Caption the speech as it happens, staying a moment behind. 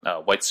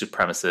white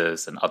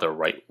supremacists and other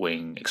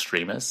right-wing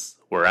extremists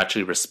were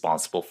actually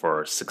responsible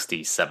for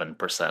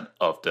 67%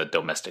 of the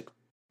domestic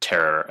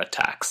terror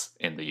attacks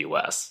in the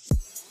US.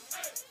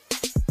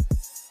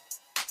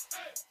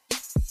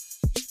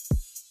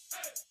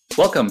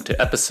 Welcome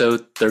to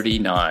episode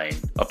 39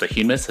 of the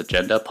Humanist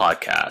Agenda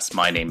podcast.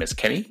 My name is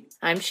Kenny.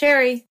 I'm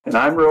Sherry. And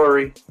I'm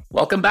Rory.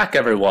 Welcome back,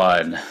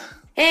 everyone.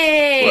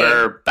 Hey!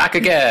 We're back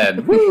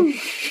again. Woo!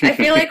 I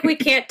feel like we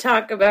can't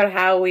talk about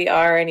how we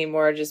are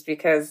anymore just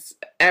because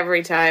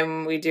every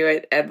time we do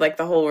it, like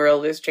the whole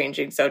world is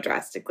changing so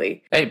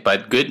drastically. Hey,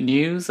 but good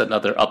news,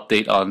 another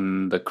update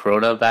on the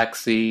corona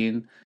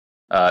vaccine.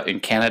 In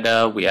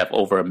Canada, we have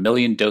over 1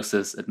 million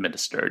doses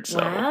administered, so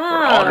wow.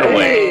 we're on our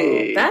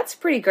way. That's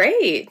pretty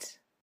great.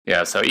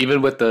 Yeah, so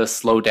even with the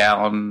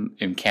slowdown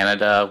in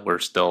Canada, we're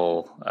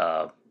still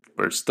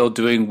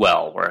doing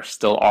well. We're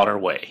still on our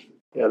way.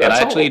 Yeah, and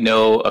I actually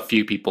know a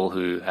few people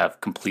who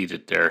have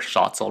completed their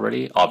shots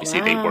already.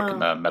 Obviously, they work in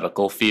the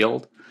medical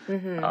field.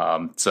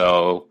 Mm-hmm.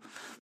 So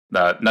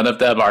none of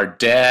them are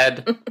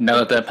dead.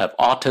 None of them have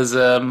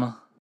autism.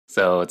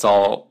 So it's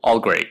all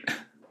great.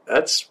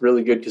 That's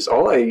really good because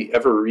all I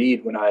ever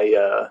read when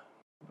I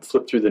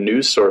flip through the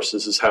news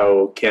sources is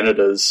how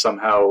Canada is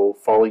somehow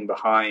falling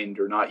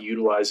behind or not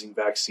utilizing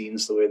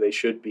vaccines the way they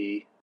should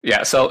be.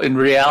 Yeah, so in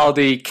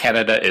reality,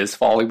 Canada is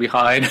falling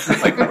behind,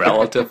 like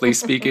relatively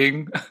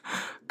speaking,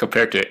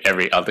 compared to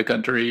every other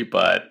country,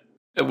 but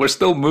we're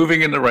still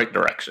moving in the right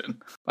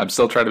direction. I'm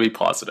still trying to be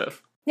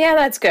positive. Yeah,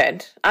 that's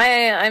good.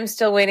 I'm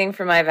still waiting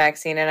for my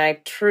vaccine, and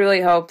I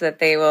truly hope that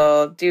they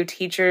will do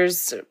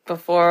teachers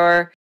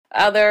before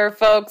other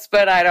folks,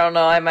 but I don't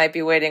know. I might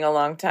be waiting a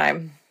long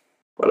time.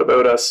 What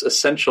about us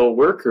essential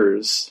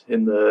workers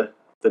in the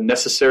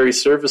necessary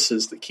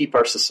services that keep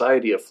our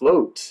society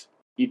afloat?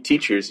 You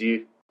teachers,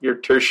 you're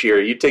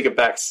tertiary. You take a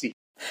back seat.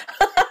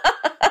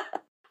 I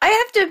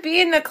have to be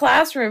in the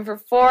classroom for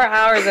 4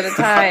 hours at a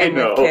time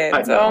with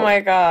kids. Oh my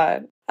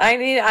god. I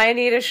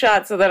need a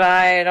shot so that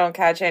I don't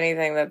catch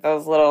anything that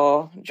those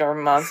little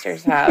germ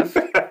monsters have.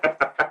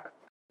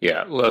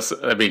 Yeah, listen,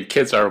 I mean,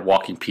 kids are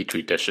walking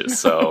petri dishes,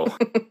 so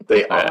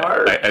they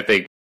are. I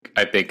think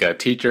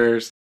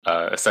teachers,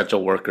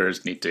 essential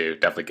workers need to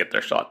definitely get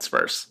their shots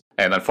first.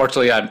 And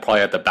unfortunately, I'm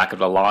probably at the back of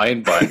the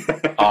line, but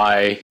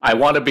I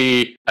want to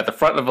be at the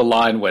front of the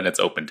line when it's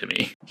open to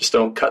me. Just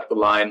don't cut the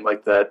line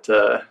like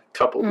that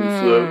couple who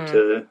flew out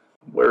to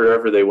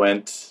wherever they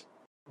went.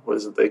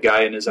 Was it the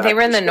guy in his? They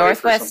were in the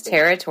Northwest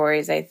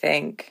Territories, I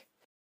think.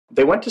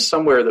 They went to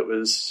somewhere that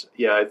was,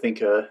 I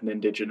think an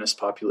indigenous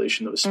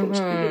population that was supposed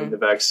to be getting the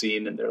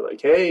vaccine, and they're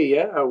like, "Hey,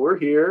 yeah, we're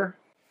here."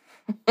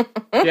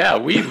 Yeah,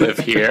 we live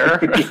here.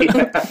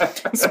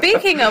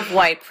 Speaking of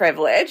white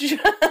privilege,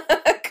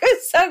 good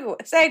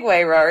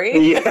segue,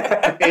 Rory.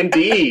 Yeah,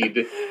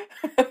 indeed.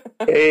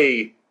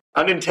 Hey,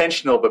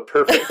 unintentional but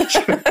perfect.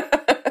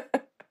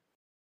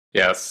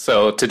 Yes,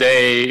 so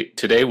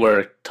today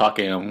we're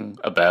talking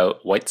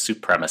about white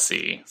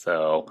supremacy.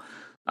 So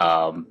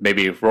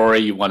maybe, Rory,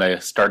 you want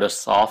to start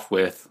us off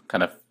with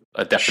kind of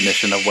a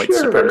definition of white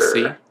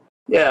supremacy?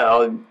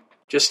 Yeah,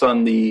 just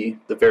on the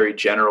very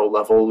general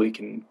level, we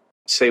can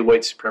say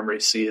white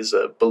supremacy is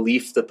a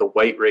belief that the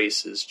white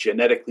race is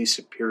genetically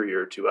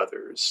superior to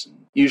others.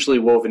 Usually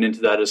woven into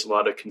that is a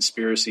lot of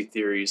conspiracy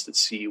theories that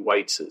see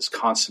whites as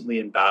constantly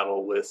in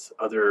battle with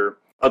other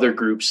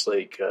groups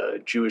like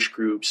Jewish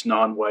groups,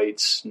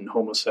 non-whites, and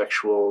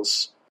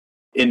homosexuals.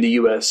 In the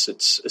US,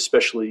 it's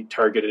especially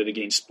targeted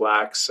against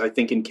blacks. I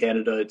think in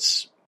Canada,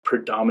 it's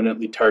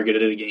predominantly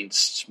targeted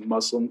against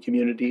Muslim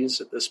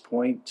communities at this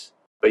point.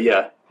 But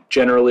yeah,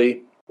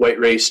 generally, white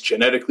race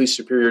genetically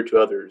superior to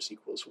others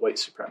equals white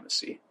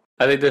supremacy.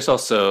 I think there's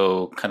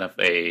also kind of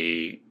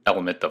a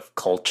element of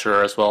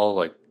culture as well.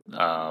 Like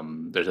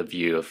there's a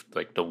view of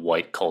like the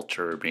white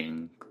culture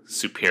being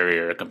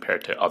superior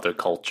compared to other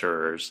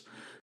cultures,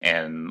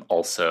 and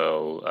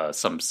also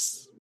some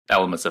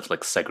elements of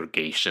like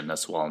segregation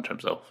as well in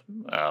terms of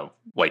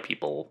white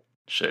people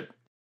should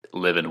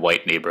live in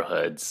white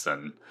neighborhoods,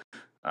 and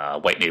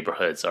white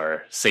neighborhoods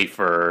are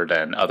safer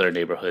than other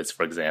neighborhoods,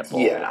 for example.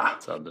 Yeah.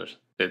 So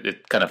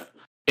it kind of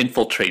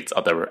infiltrates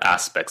other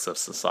aspects of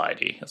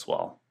society as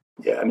well.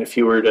 Yeah, and if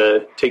you were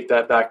to take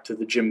that back to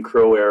the Jim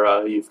Crow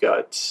era, you've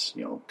got,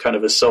 kind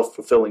of a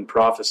self-fulfilling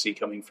prophecy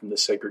coming from the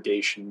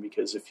segregation,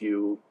 because if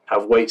you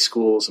have white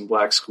schools and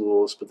black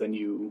schools, but then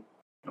you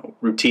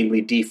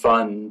routinely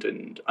defund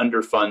and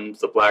underfund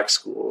the black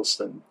schools,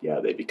 then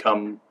they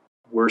become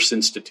worse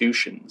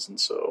institutions. And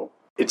so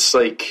it's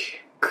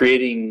like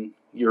creating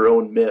your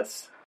own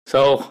myth.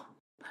 So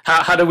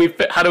how do we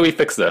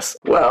fix this?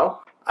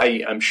 Well,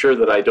 I'm sure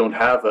that I don't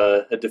have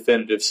a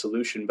definitive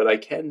solution, but I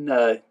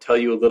can tell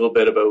you a little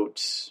bit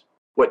about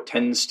what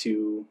tends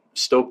to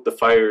stoke the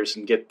fires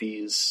and get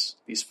these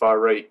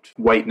far-right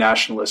white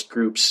nationalist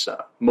groups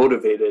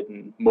motivated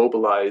and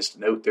mobilized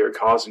and out there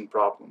causing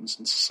problems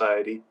in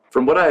society.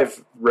 From what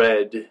I've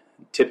read,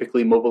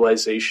 typically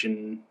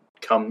mobilization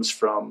comes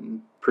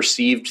from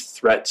perceived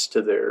threats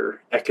to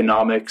their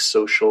economic,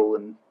 social,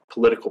 and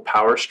political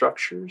power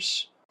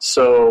structures.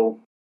 So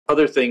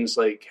Other things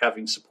like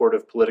having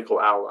supportive political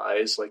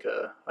allies like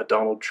a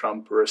Donald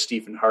Trump or a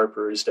Stephen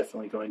Harper is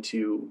definitely going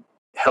to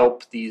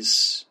help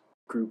these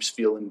groups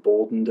feel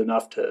emboldened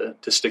enough to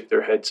stick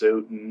their heads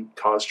out and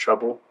cause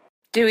trouble.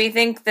 Do we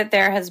think that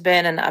there has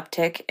been an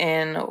uptick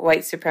in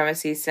white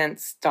supremacy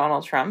since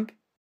Donald Trump?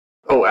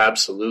 Oh,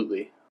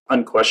 absolutely.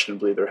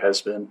 Unquestionably, there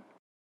has been.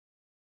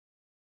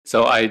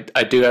 So I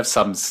do have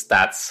some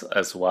stats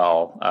as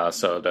well.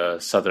 So the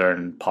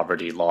Southern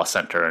Poverty Law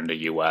Center in the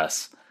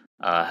U.S.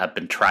 Have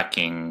been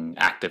tracking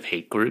active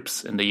hate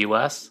groups in the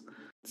U.S.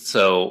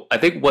 So I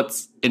think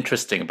what's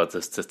interesting about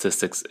the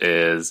statistics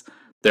is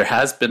there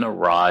has been a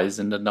rise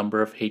in the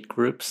number of hate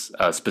groups,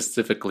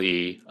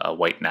 specifically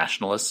white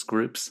nationalist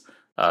groups,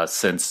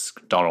 since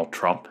Donald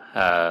Trump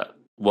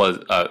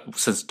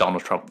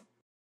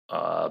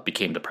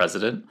became the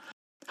president.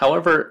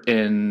 However,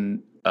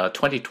 in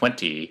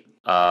 2020,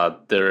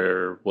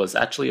 there was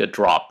actually an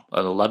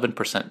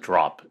 11%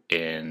 drop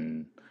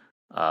in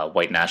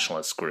white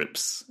nationalist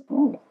groups.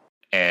 Ooh.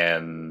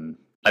 And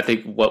I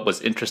think what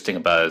was interesting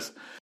about it is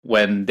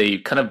when they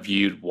kind of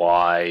viewed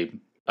why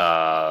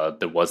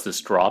there was this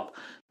drop,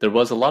 there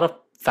was a lot of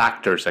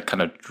factors that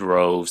kind of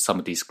drove some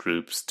of these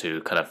groups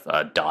to kind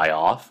of die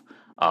off.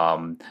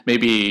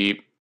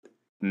 Maybe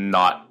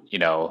not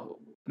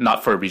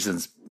for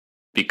reasons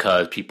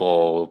because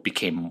people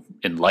became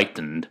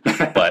enlightened,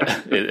 but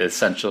it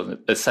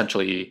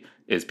essentially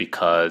is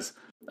because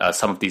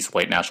some of these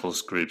white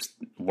nationalist groups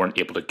weren't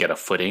able to get a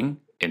footing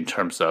in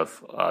terms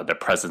of their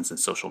presence in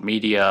social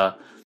media,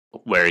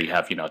 where you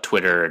have,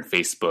 Twitter and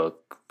Facebook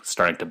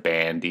starting to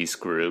ban these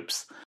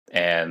groups.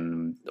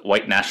 And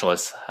white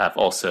nationalists have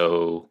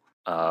also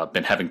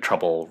been having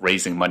trouble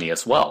raising money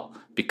as well,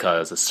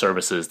 because the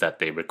services that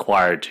they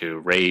require to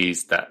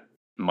raise that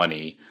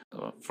money,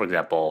 for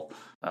example,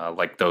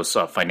 like those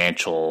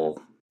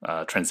financial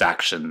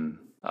transaction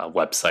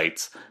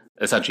websites,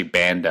 essentially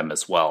banned them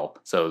as well.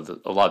 So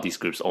a lot of these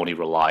groups only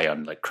rely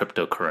on like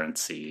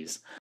cryptocurrencies.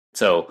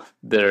 So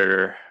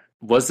there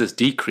was this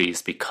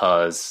decrease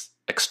because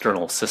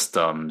external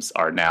systems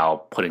are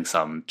now putting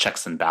some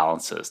checks and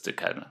balances to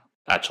kind of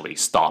actually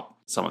stop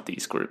some of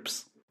these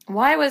groups.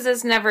 Why was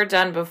this never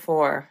done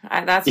before?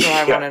 That's what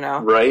I want to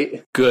know.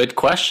 Right? Good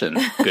question.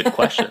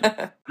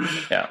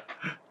 Yeah.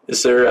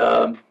 Is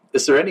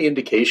there any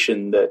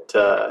indication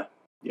that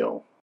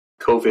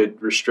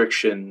COVID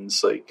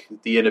restrictions, like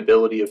the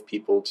inability of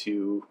people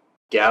to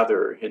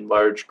gather in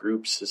large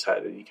groups, has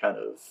had any kind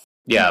of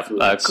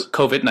influence?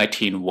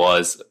 COVID-19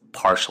 was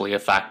partially a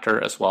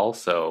factor as well.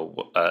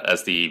 So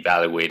as they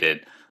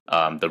evaluated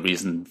the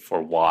reason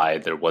for why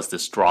there was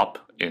this drop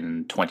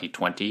in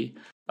 2020,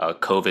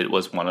 COVID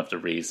was one of the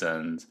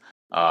reasons.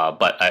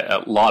 But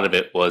a lot of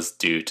it was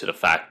due to the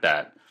fact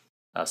that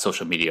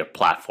social media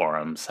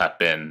platforms have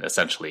been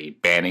essentially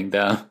banning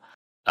them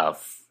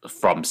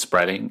from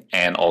spreading,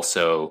 and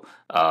also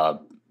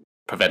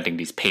preventing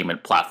these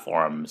payment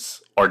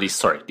platforms,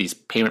 these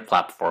payment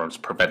platforms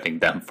preventing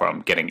them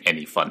from getting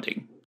any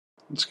funding.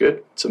 It's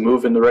good. It's a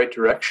move in the right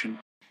direction.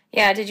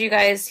 Yeah, did you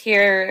guys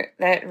hear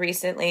that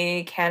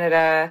recently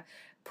Canada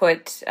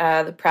put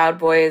the Proud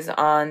Boys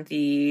on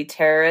the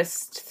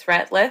terrorist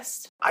threat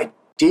list? I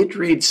did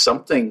read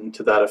something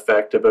to that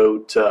effect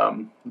about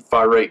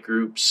far-right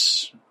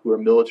groups who are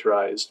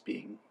militarized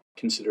being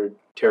considered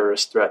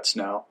terrorist threats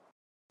now.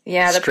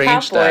 Yeah, the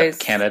Strange Proud Boys.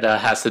 That Canada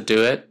has to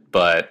do it,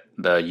 but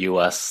the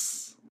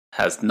U.S.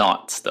 has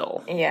not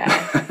still. Yeah.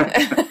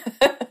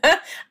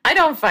 I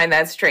don't find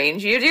that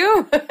strange. You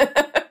do?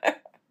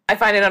 I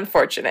find it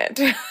unfortunate.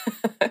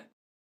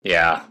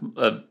 Yeah.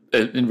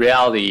 In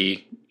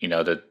reality,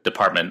 the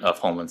Department of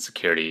Homeland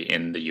Security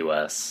in the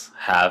U.S.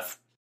 have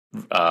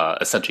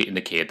essentially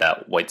indicated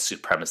that white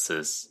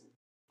supremacists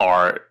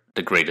are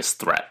the greatest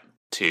threat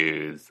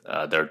to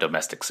their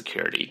domestic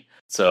security.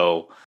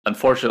 So,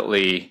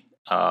 unfortunately,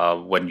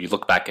 when you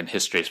look back in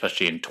history,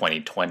 especially in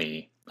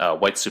 2020,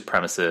 white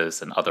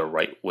supremacists and other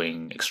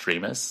right-wing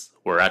extremists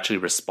were actually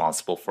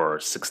responsible for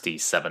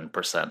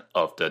 67%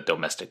 of the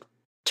domestic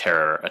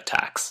terror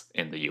attacks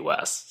in the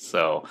U.S.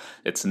 So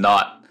it's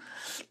not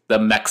the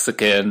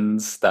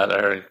Mexicans that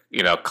are,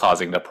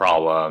 causing the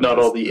problem. Not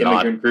all the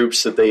immigrant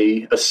groups that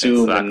they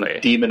assume and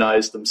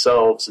demonize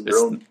themselves in their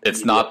own.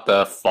 It's not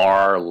the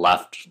far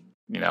left,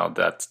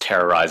 that's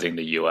terrorizing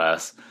the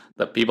U.S.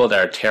 The people that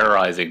are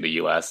terrorizing the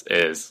U.S.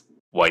 is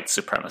white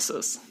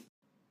supremacists.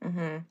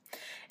 Mm-hmm.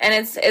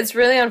 And it's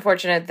really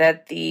unfortunate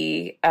that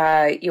the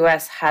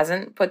U.S.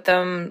 hasn't put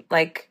them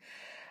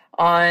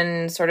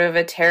on sort of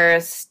a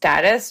terrorist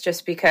status,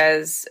 just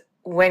because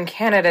when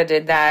Canada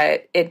did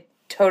that, it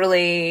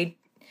totally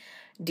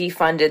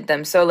defunded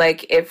them. So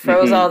it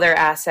froze all their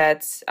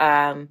assets.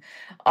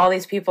 All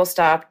these people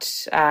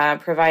stopped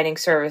providing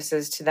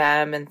services to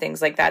them and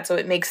things like that. So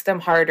it makes them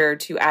harder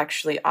to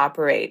actually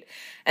operate.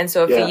 And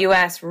so if the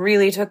U.S.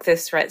 really took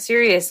this threat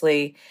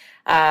seriously,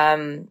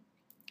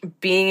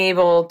 being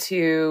able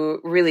to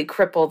really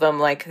cripple them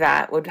like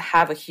that would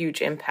have a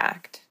huge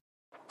impact.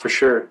 For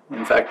sure.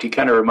 In fact, you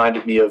kind of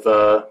reminded me of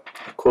a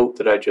quote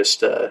that I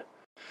just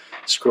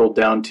scrolled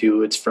down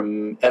to, it's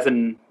from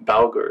Evan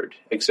Balgard,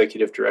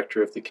 Executive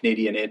Director of the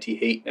Canadian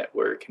Anti-Hate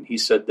Network, and he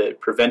said that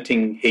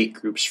preventing hate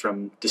groups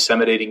from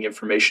disseminating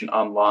information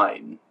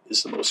online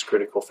is the most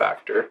critical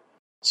factor.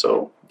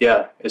 So,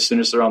 yeah, as soon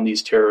as they're on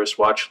these terrorist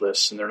watch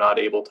lists and they're not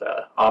able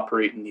to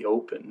operate in the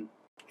open,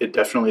 it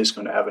definitely is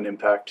going to have an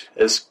impact,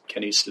 as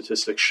Kenny's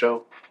statistics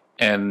show.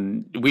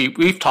 And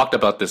we've talked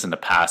about this in the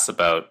past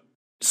about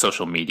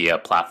social media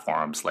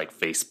platforms like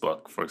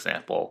Facebook, for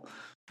example.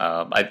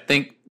 I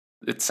think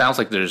it sounds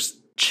like there's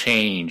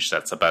change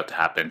that's about to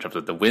happen in terms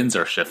of the winds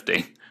are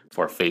shifting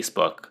for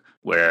Facebook,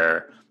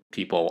 where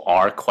people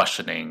are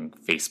questioning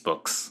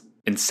Facebook's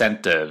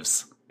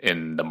incentives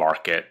in the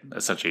market.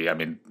 Essentially, I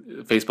mean,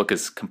 Facebook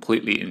is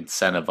completely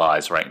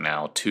incentivized right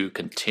now to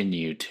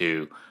continue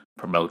to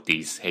promote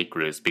these hate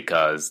groups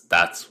because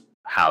that's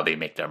how they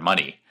make their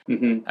money.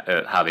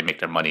 Mm-hmm. How they make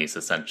their money is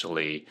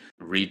essentially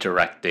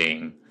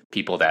redirecting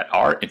people that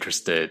are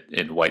interested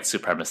in white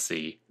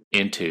supremacy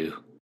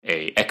into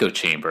a echo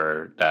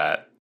chamber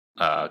that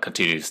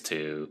continues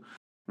to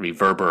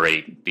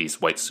reverberate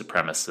these white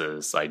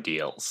supremacist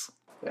ideals.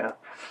 Yeah,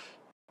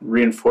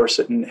 reinforce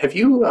it. And have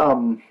you,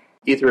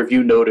 either of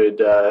you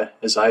noted,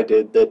 as I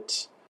did,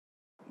 that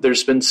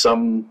there's been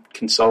some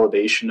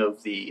consolidation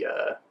of the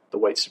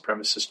white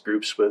supremacist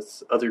groups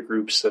with other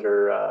groups that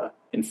are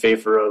in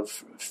favor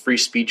of free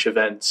speech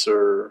events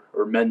or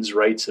men's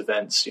rights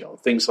events,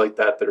 things like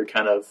that are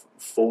kind of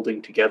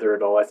folding together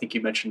at all? I think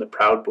you mentioned the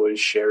Proud Boys,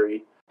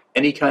 Sherry.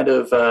 Any kind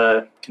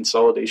of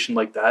consolidation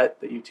like that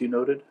you two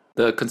noted?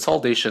 The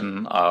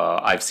consolidation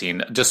I've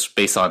seen, just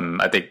based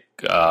on, I think,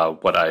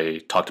 what I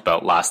talked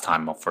about last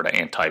time for the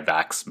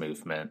anti-vax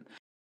movement,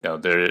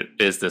 there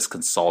is this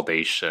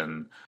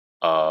consolidation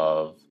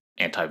of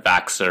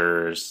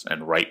anti-vaxxers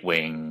and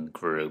right-wing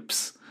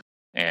groups,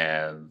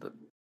 and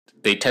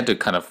they tend to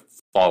kind of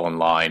fall in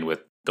line with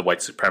the white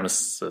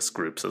supremacist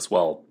groups as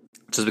well,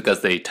 just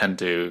because they tend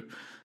to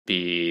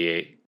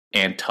be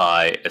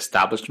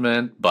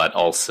anti-establishment, but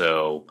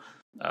also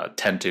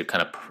tend to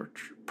kind of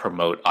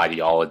promote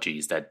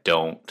ideologies that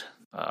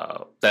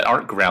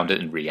aren't grounded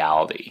in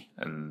reality.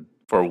 And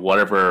for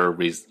whatever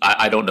reason,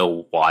 I don't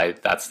know why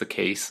that's the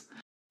case.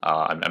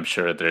 I'm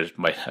sure there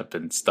might have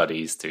been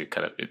studies to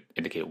kind of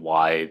indicate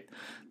why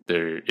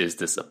there is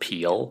this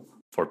appeal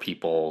for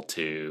people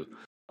to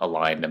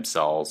align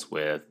themselves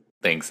with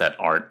things that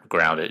aren't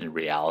grounded in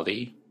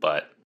reality,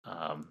 but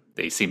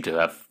they seem to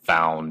have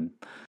found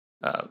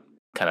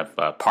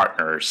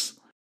partners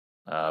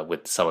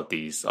with some of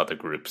these other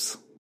groups.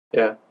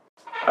 Yeah,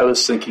 I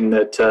was thinking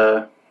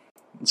that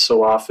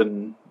so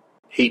often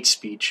hate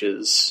speech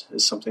is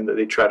something that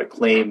they try to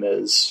claim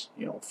as,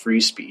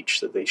 free speech,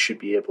 that they should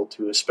be able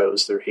to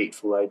espouse their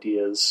hateful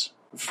ideas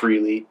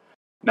freely.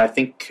 And I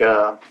think,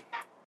 it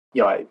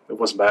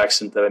wasn't by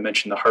accident that I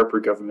mentioned the Harper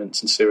government,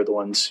 since they were the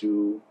ones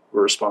who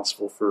were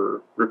responsible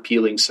for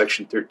repealing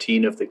Section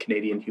 13 of the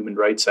Canadian Human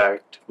Rights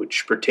Act,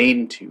 which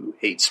pertained to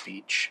hate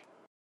speech.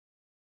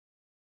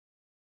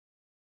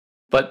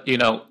 But,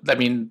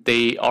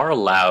 they are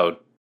allowed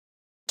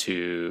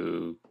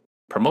to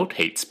promote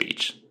hate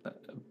speech,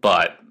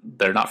 but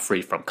they're not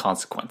free from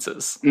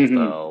consequences. Mm-hmm.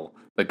 So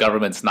the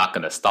government's not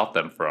going to stop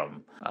them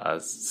from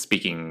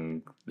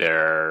speaking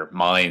their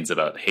minds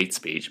about hate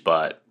speech,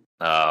 but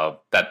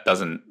that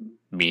doesn't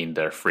mean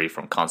they're free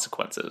from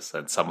consequences.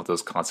 And some of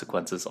those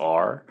consequences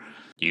are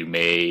you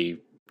may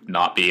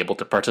not be able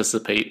to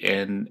participate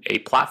in a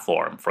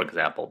platform, for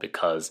example,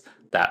 because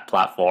that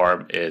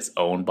platform is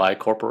owned by a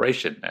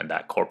corporation, and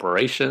that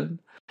corporation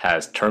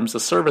has terms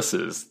of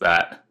services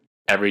that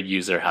every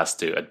user has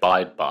to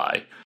abide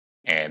by.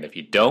 And if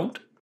you don't,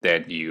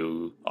 then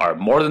you are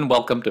more than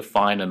welcome to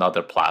find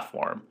another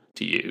platform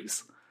to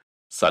use,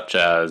 such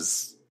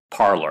as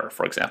Parler,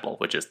 for example,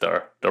 which is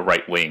the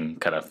right-wing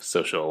kind of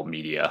social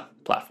media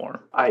platform.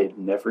 I had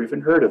never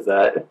even heard of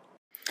that.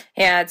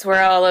 Yeah, it's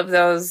where all of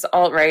those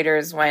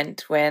alt-righters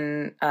went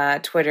when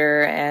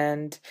Twitter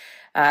and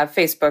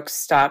Facebook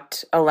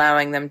stopped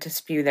allowing them to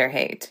spew their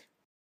hate.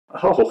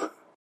 Oh.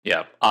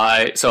 Yeah,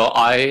 I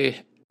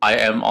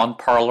am on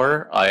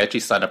Parler. I actually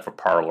signed up for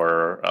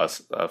Parler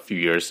a few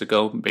years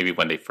ago, maybe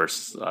when they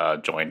first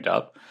joined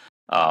up.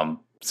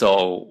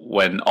 So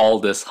when all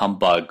this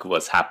humbug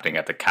was happening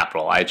at the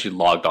Capitol, I actually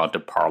logged on to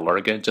Parler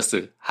again just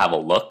to have a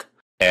look.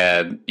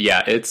 And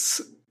yeah,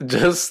 it's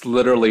just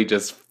literally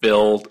just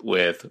filled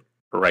with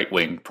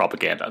right-wing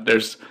propaganda.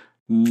 There's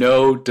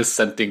no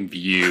dissenting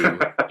view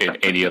in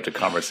any of the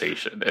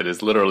conversation. It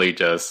is literally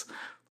just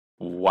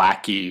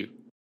wacky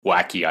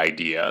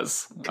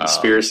ideas.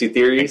 Conspiracy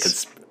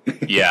theories?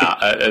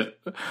 Yeah.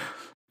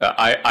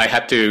 I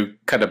had to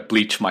kind of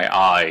bleach my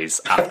eyes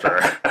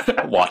after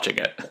watching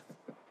it.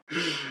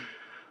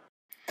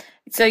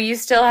 So you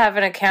still have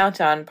an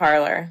account on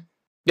Parler?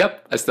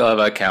 Yep, I still have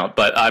an account.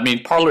 But,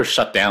 Parler's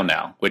shut down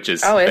now, which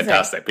is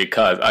fantastic.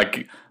 Because,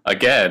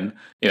 again,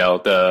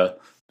 the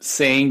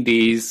saying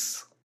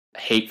these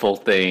hateful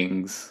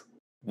things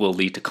will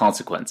lead to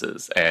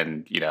consequences.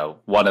 And,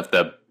 one of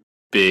the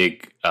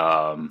big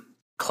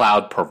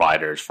cloud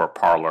providers for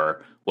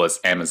Parler was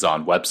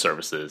Amazon Web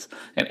Services.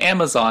 And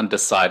Amazon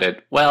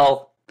decided,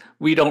 well,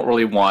 we don't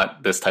really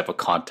want this type of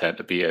content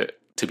to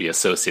be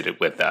associated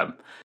with them.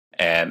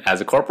 And as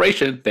a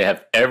corporation, they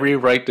have every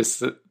right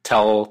to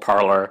tell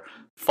Parler,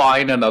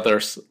 find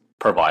another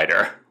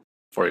provider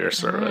for your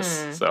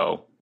service.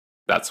 So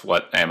that's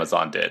what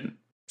Amazon did.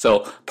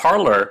 So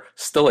Parler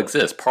still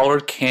exists. Parler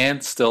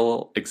can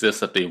still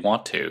exist if they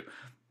want to.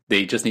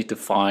 They just need to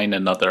find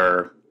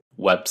another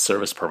web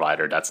service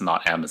provider that's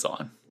not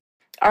Amazon.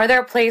 Are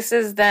there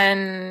places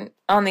then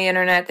on the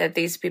internet that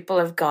these people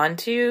have gone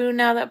to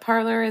now that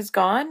Parler is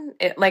gone?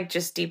 Like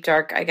just deep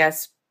dark, I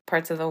guess,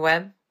 parts of the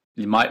web?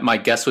 My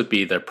guess would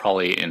be they're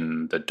probably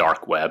in the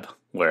dark web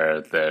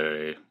where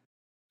there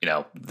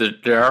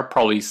are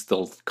probably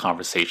still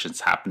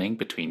conversations happening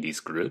between these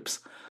groups,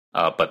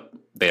 but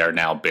they are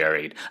now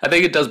buried. I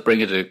think it does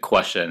bring into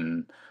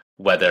question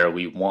whether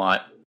we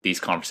want these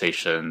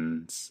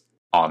conversations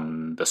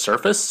on the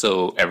surface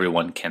so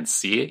everyone can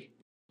see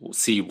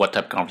what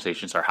type of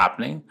conversations are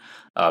happening,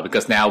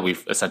 because now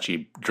we've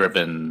essentially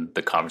driven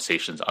the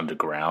conversations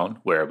underground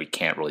where we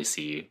can't really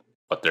see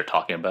what they're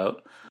talking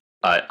about.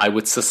 I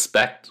would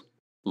suspect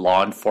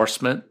law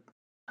enforcement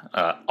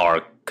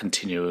are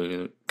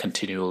continually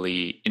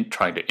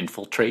trying to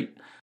infiltrate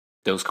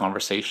those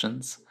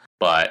conversations,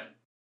 but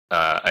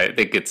I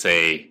think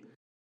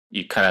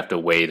you kind of have to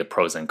weigh the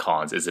pros and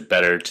cons. Is it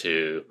better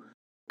to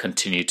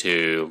continue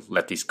to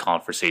let these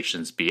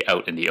conversations be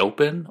out in the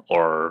open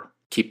or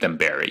keep them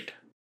buried?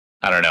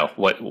 I don't know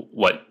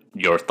what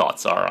your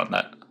thoughts are on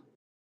that.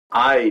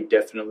 I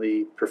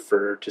definitely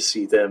prefer to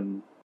see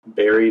them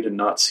buried and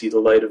not see the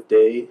light of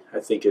day. I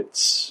think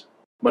it's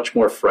much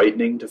more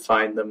frightening to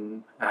find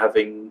them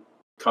having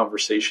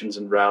conversations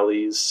and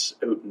rallies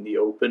out in the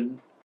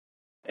open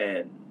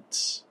and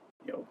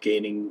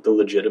gaining the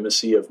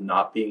legitimacy of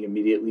not being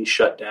immediately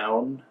shut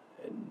down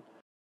and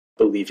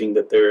believing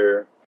that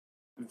their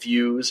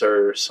views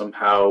are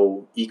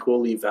somehow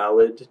equally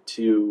valid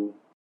to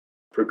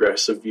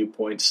progressive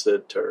viewpoints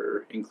that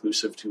are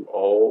inclusive to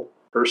all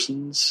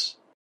persons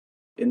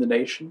in the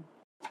nation.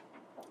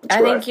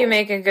 I think you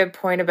make a good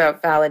point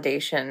about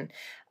validation.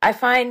 I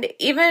find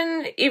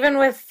even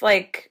with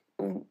like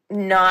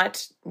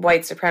not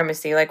white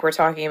supremacy, like we're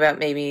talking about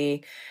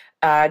maybe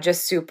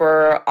just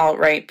super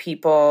alt-right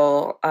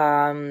people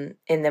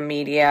in the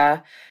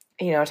media,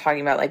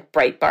 talking about like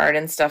Breitbart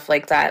and stuff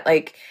like that.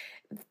 Like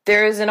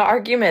there's an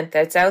argument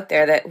that's out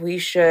there that we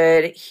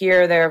should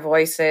hear their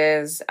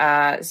voices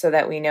so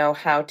that we know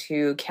how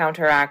to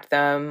counteract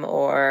them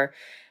or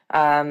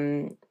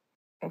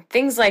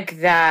things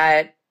like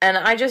that. And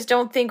I just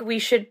don't think we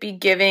should be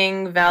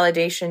giving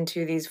validation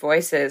to these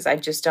voices. I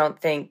just don't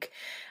think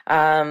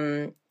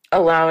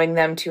allowing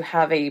them to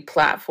have a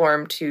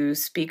platform to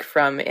speak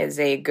from is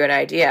a good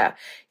idea.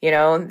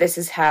 This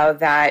is how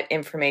that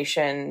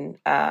information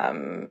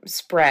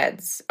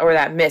spreads, or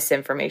that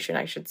misinformation,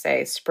 I should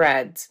say,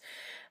 spreads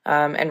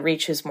and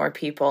reaches more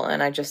people.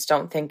 And I just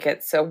don't think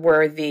it's a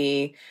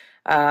worthy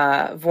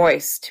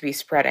voice to be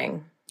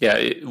spreading. Yeah,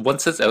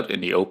 once it's out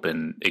in the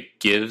open, it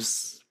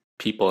gives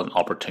people an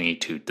opportunity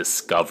to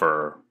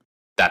discover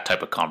that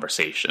type of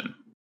conversation.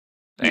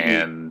 Mm-hmm.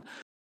 And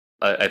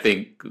I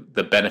think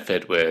the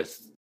benefit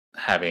with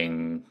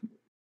having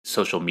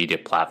social media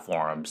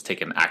platforms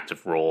take an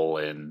active role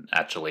in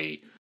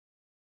actually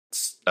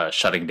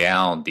shutting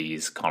down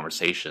these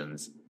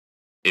conversations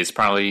is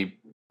probably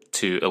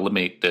to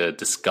eliminate the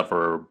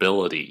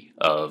discoverability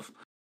of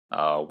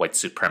white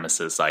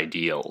supremacist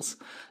ideals.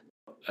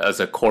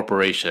 As a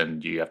corporation,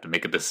 you have to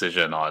make a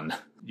decision on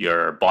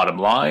your bottom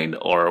line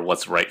or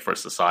what's right for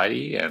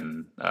society,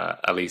 and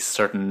at least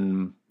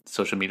certain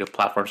social media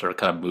platforms are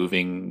kind of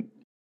moving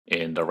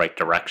in the right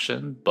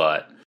direction,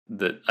 but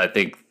I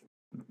think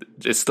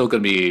it's still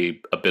going to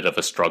be a bit of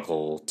a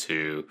struggle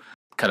to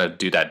kind of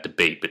do that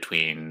debate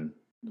between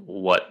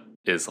what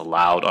is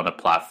allowed on a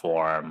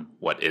platform,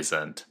 what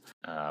isn't.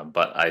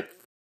 But I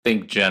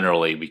think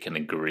generally we can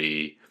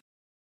agree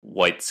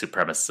white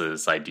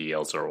supremacist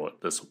ideals or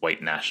this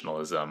white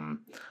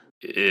nationalism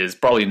is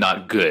probably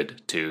not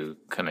good to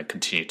kind of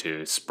continue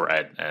to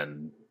spread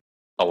and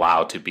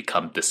allow to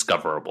become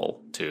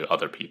discoverable to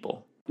other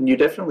people. And you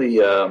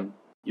definitely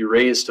you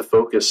raised to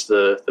focus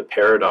the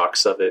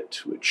paradox of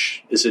it,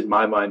 which is in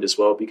my mind as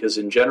well, because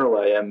in general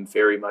I am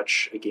very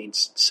much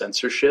against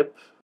censorship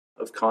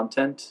of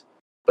content,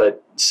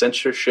 but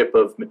censorship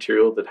of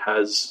material that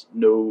has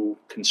no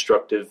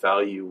constructive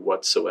value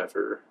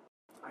whatsoever,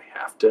 I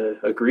have to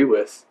agree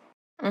with.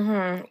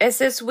 Mm-hmm. It's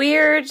this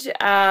weird,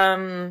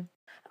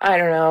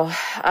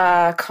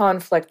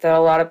 conflict that a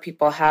lot of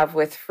people have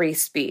with free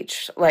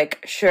speech.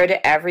 Like, should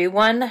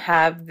everyone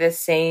have the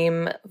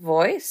same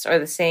voice or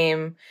the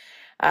same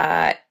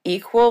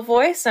equal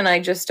voice? And I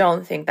just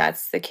don't think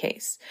that's the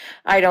case.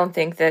 I don't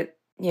think that,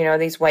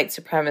 these white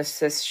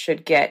supremacists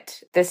should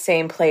get the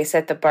same place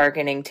at the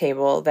bargaining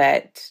table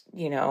that,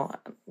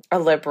 a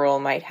liberal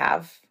might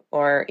have,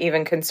 or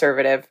even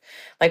conservative,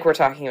 like we're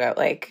talking about,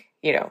 like,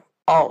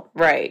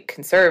 alt-right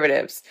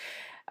conservatives.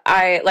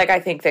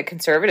 I think that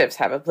conservatives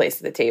have a place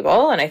at the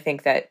table, and I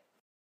think that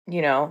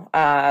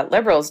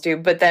liberals do.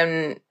 But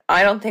then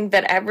I don't think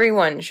that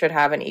everyone should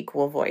have an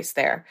equal voice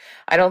there.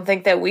 I don't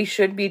think that we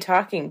should be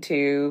talking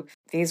to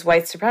these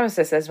white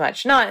supremacists as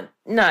much. Not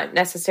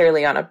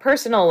necessarily on a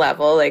personal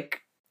level,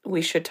 like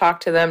we should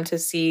talk to them to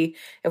see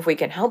if we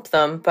can help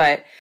them.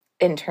 But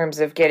in terms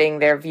of getting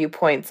their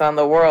viewpoints on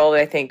the world,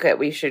 I think that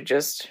we should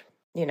just,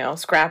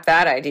 scrap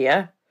that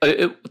idea.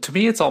 To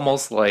me, it's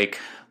almost like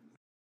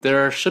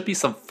there should be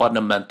some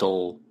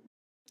fundamental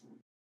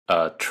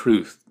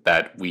truth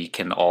that we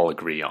can all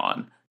agree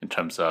on in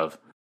terms of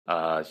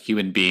every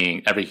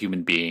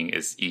human being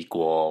is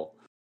equal.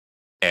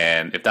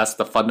 And if that's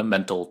the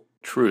fundamental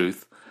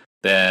truth,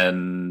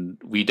 then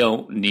we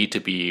don't need to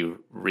be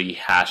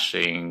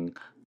rehashing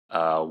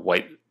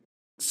white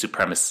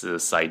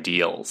supremacist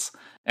ideals.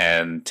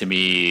 And to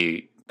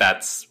me,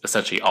 that's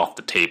essentially off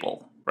the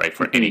table, right,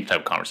 for any type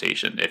of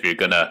conversation. If you're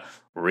going to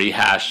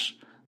rehash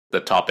the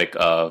topic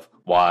of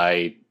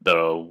why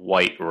the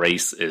white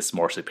race is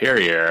more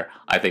superior,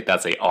 I think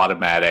that's an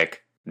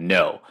automatic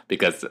no.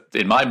 Because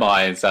in my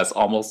mind, that's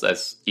almost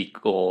as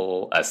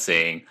equal as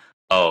saying,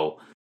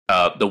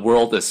 the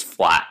world is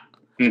flat.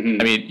 Mm-hmm.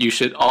 I mean, you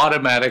should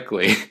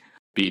automatically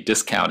be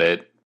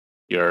discounted.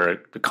 The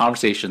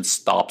conversation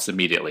stops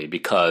immediately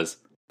because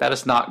that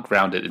is not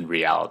grounded in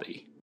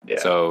reality. Yeah.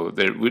 So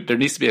there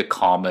needs to be a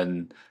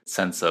common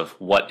sense of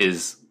what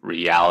is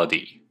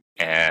reality.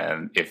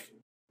 And if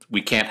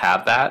we can't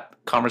have that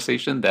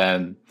conversation,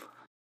 then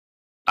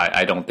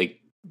I don't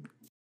think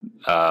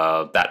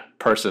that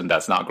person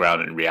that's not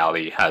grounded in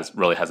reality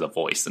really has a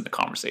voice in the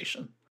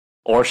conversation,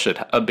 or should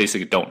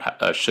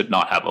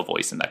not have a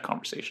voice in that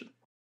conversation.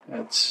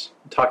 That's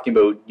talking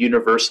about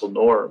universal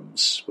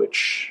norms,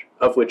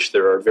 of which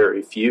there are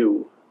very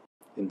few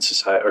in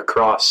society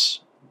across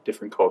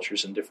different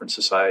cultures and different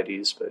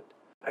societies. But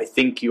I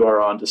think you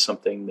are onto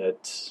something,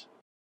 that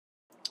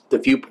the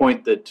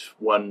viewpoint that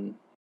one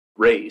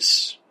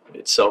race,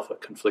 itself a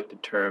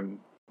conflicted term,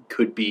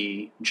 could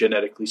be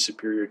genetically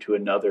superior to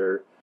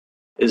another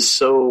is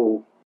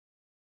so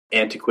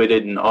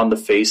antiquated and on the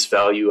face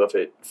value of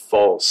it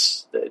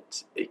false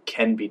that it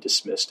can be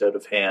dismissed out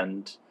of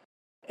hand,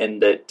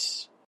 and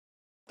that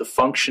the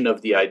function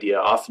of the idea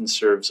often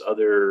serves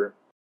other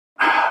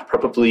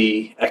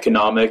probably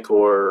economic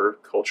or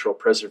cultural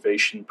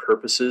preservation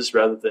purposes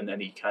rather than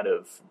any kind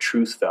of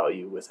truth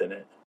value within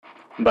it.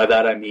 And by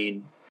that I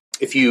mean,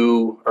 if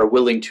you are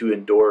willing to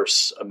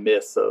endorse a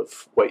myth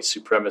of white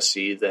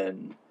supremacy,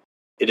 then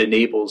it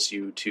enables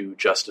you to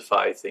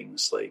justify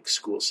things like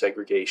school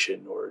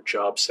segregation or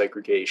job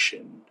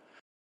segregation,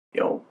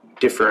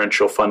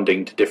 differential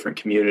funding to different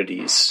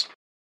communities.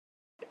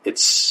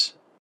 It's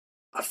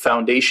a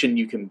foundation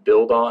you can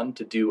build on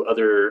to do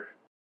other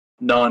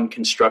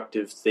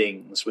non-constructive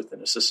things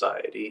within a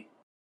society.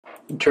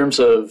 In terms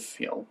of,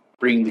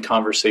 bringing the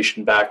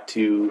conversation back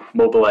to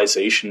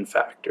mobilization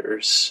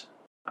factors,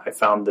 I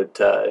found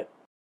that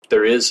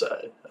there is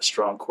a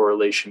strong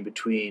correlation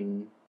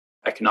between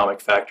economic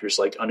factors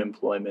like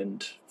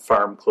unemployment,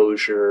 farm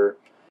closure,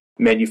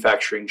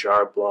 manufacturing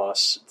job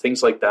loss.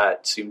 Things like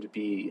that seem to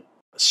be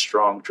a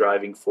strong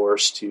driving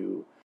force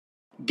to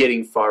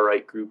getting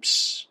far-right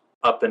groups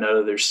up and out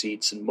of their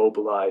seats and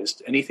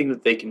mobilized. Anything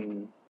that they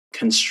can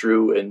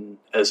construe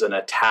as an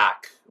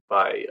attack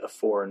by a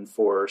foreign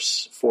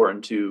force,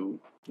 foreign to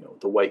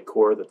the white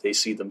core that they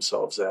see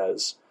themselves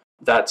as,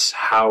 that's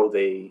how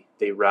they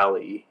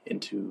rally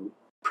into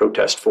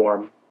protest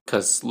form.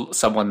 Because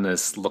someone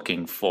is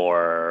looking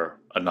for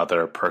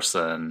another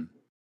person,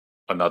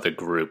 another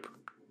group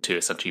to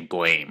essentially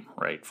blame,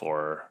 right,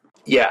 for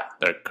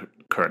their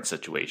current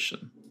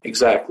situation.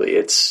 Exactly.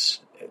 It's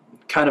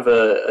kind of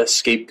a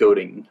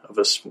scapegoating of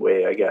a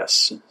way, I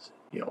guess.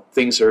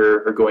 Things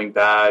are going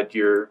bad.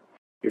 You're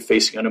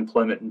facing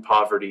unemployment and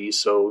poverty,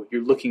 so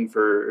you're looking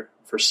for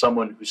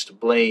someone who's to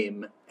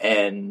blame,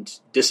 and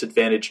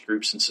disadvantaged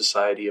groups in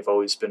society have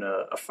always been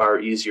a far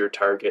easier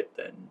target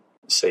than,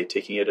 say,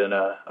 taking it in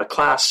a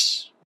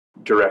class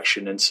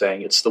direction and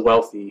saying it's the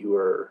wealthy who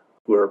are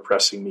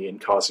oppressing me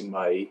and causing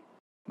my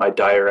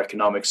dire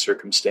economic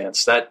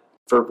circumstance. That,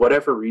 for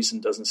whatever reason,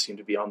 doesn't seem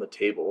to be on the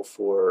table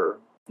for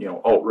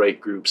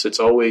alt-right groups. It's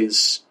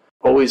always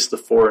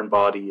the foreign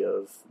body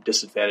of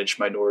disadvantaged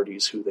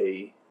minorities who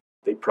they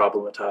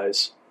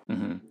problematize.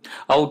 Mm-hmm.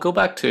 I'll go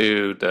back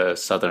to the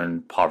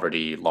Southern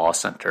Poverty Law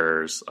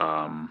Center's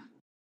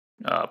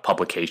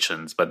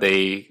publications, but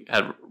they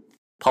had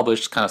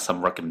published kind of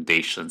some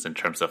recommendations in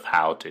terms of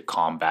how to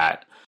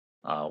combat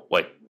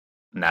white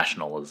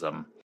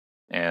nationalism.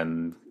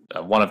 And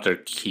one of their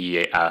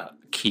key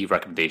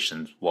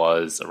recommendations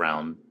was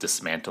around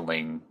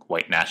dismantling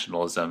white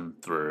nationalism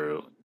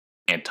through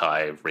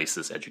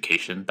anti-racist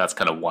education. That's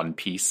kind of one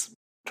piece,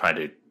 trying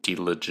to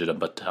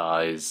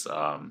delegitimize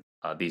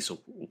these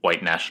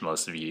white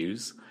nationalist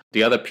views.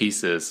 The other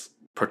piece is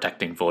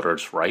protecting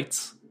voters'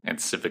 rights and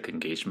civic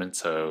engagement.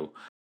 So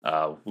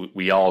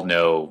we all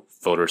know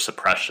voter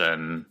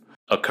suppression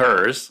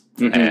occurs,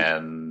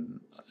 mm-hmm.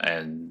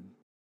 and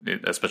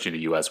especially in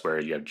the U.S. where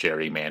you have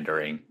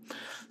gerrymandering.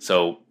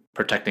 So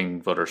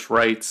protecting voters'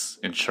 rights,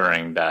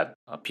 ensuring that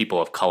people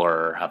of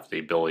color have the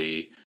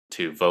ability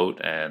to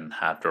vote and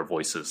have their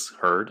voices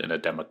heard in a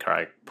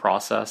democratic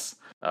process.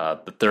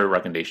 The third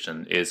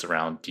recommendation is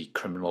around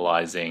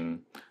decriminalizing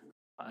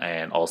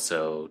and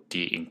also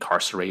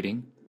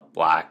de-incarcerating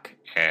Black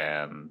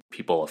and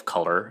people of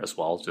color as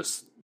well,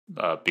 just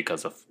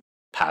because of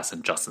past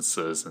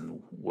injustices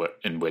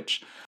in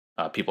which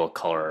people of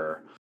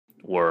color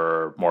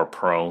were more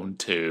prone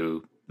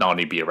to not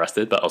only be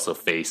arrested but also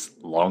face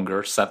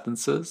longer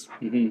sentences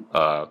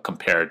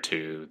compared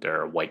to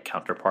their white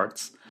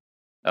counterparts.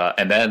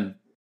 And then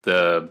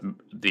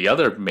the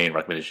other main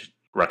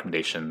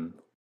recommendation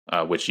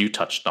which you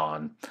touched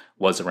on,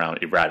 was around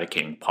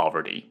eradicating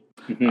poverty.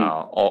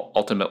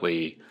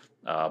 Ultimately,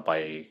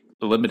 by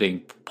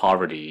limiting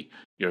poverty,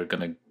 you're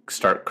going to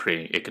start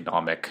creating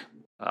economic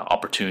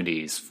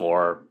opportunities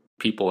for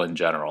people in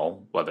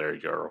general, whether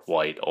you're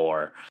white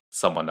or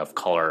someone of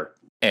color.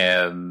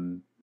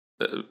 And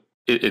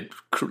it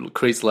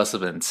creates less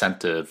of an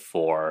incentive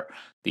for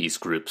these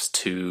groups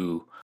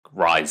to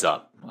rise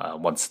up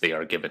once they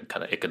are given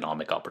kind of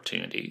economic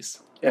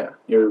opportunities. Yeah,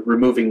 you're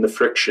removing the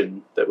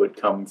friction that would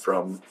come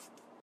from,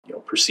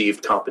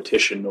 perceived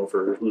competition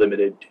over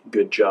limited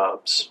good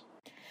jobs.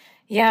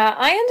 Yeah,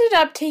 I ended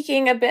up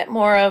taking a bit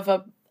more of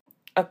a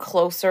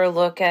closer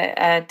look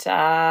at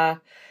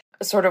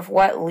sort of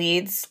what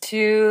leads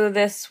to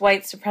this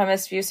white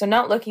supremacist view. So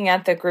not looking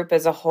at the group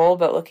as a whole,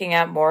 but looking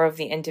at more of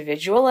the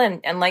individual.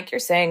 And like you're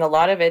saying, a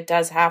lot of it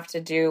does have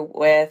to do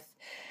with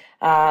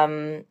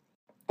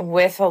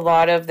a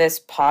lot of this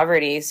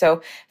poverty.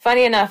 So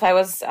funny enough, I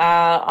was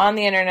on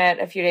the internet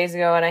a few days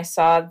ago and I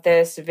saw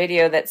this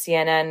video that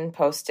CNN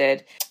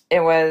posted.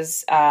 It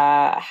was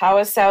how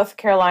a South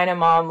Carolina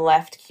mom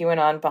left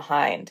QAnon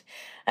behind.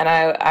 And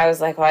I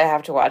was like, well, I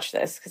have to watch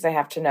this because I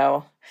have to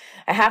know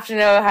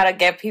how to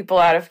get people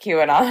out of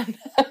QAnon.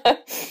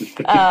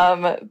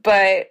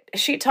 But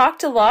she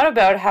talked a lot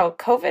about how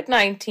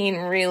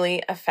COVID-19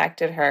 really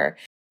affected her.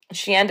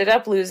 She ended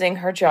up losing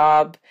her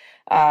job.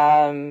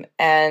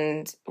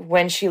 And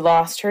when she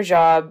lost her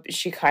job,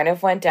 she kind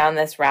of went down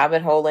this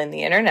rabbit hole in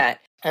the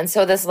internet. And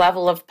so this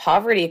level of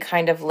poverty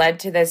kind of led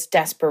to this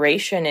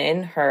desperation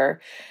in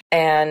her,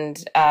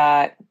 and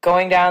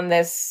going down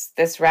this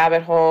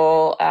rabbit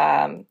hole.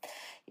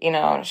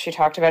 She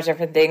talked about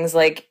different things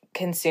like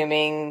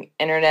consuming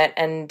internet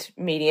and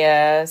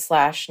media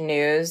 /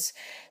 news.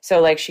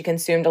 So like she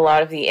consumed a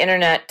lot of the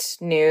internet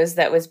news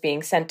that was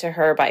being sent to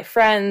her by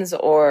friends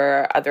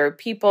or other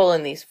people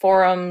in these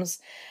forums.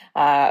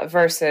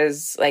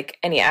 Versus like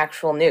any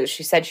actual news.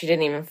 She said she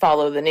didn't even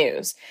follow the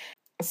news.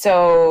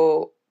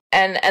 So,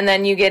 and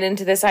then you get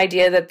into this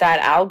idea that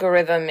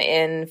algorithm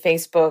in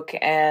Facebook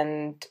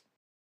and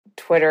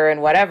Twitter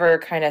and whatever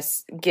kind of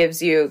gets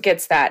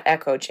that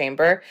echo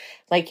chamber,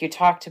 like you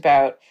talked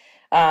about.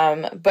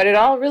 But it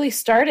all really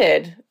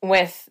started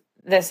with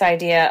this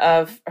idea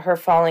of her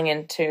falling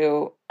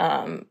into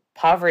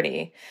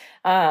poverty.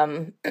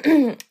 And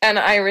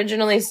I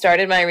originally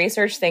started my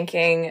research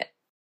thinking,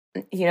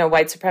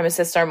 white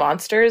supremacists are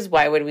monsters.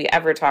 Why would we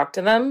ever talk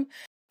to them?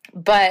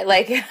 But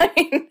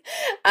I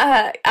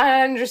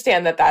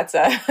understand that that's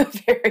a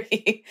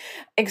very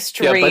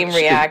extreme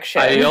reaction.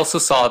 I also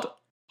saw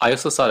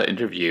the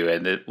interview,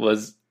 and it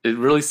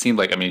really seemed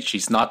like,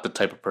 she's not the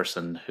type of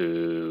person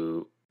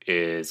who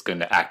is going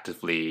to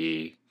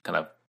actively kind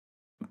of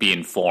be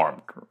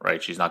informed,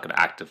 right? She's not going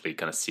to actively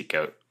kind of seek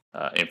out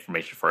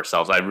information for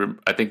herself. I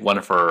think one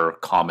of her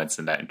comments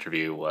in that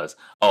interview was,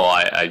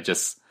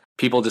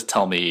 people just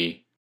tell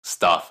me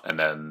stuff and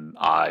then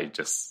I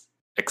just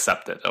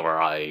accept it,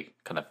 or I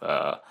kind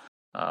of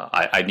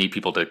I need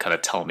people to kind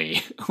of tell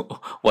me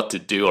what to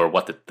do or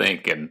what to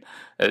think. And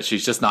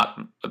she's just not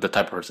the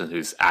type of person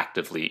who's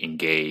actively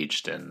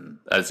engaged. And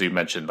as you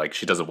mentioned, like,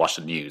 she doesn't watch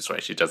the news,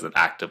 right? She doesn't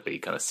actively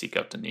kind of seek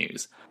out the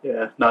news.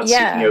 Yeah, not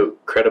seeking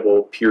out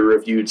credible,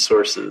 peer-reviewed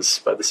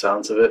sources by the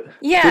sounds of it.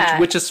 Yeah.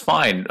 Which is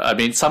fine.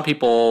 Some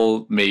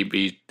people,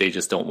 maybe they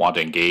just don't want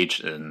to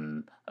engage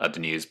in the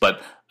news.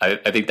 But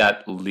I think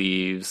that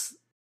leaves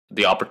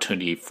the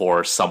opportunity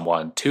for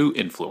someone to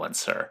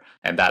influence her,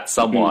 and that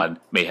someone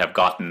may have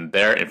gotten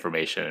their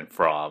information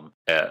from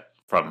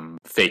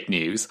fake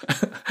news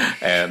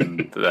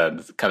and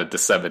then kind of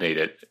disseminate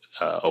it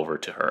over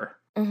to her.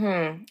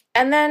 Mm-hmm.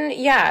 And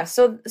then,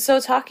 so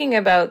talking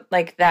about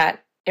like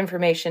that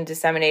information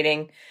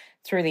disseminating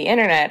through the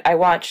internet, I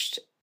watched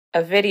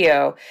a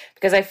video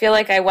because I feel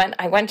like I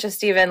went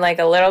just even like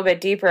a little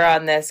bit deeper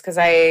on this, because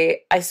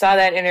I saw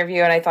that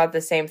interview and I thought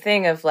the same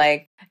thing of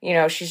like,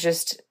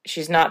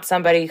 she's not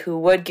somebody who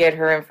would get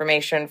her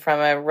information from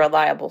a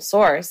reliable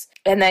source.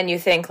 And then you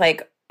think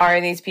like, are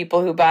these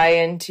people who buy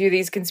into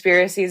these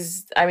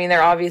conspiracies,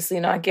 they're obviously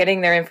not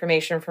getting their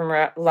information from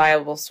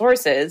reliable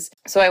sources.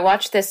 So I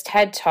watched this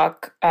TED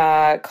Talk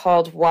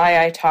called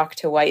Why I Talk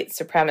to White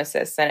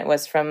Supremacists, and it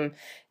was from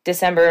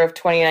December of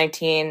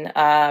 2019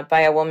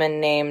 by a woman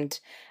named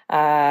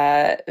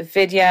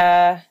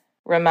Vidya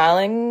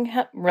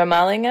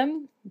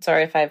Ramalingam.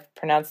 sorry if I've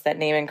pronounced that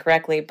name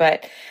incorrectly,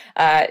 but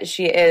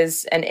she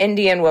is an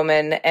Indian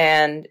woman,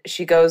 and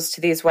she goes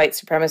to these white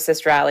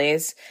supremacist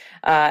rallies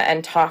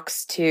and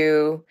talks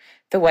to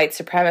the white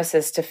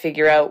supremacists to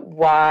figure out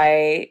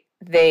why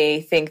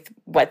they think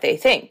what they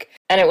think.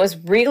 And it was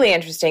really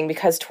interesting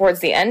because towards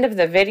the end of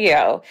the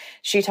video,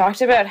 she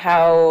talked about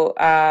how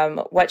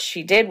what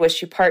she did was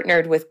she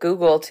partnered with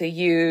Google to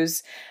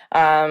use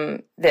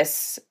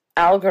this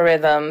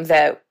algorithm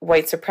that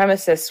white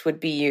supremacists would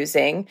be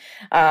using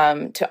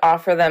to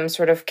offer them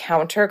sort of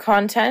counter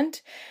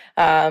content.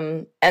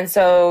 And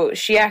so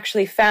she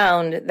actually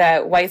found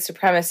that white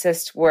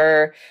supremacists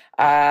were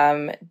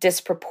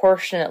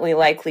disproportionately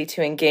likely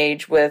to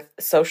engage with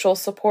social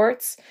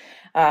supports.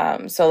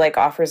 So like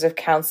offers of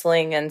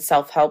counseling and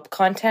self-help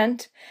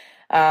content,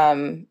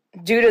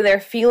 due to their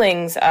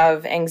feelings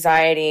of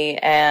anxiety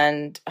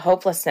and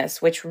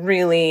hopelessness, which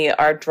really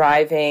are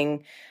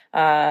driving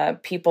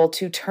people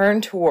to turn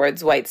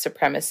towards white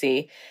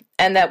supremacy.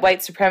 And that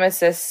white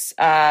supremacists,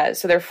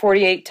 so they're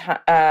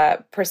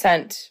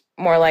 48%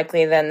 more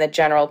likely than the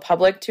general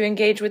public to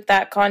engage with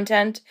that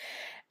content.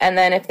 And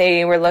then if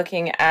they were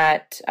looking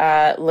at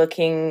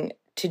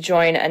to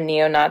join a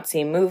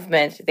neo-Nazi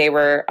movement, they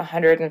were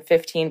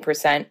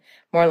 115%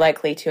 more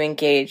likely to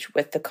engage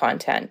with the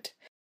content.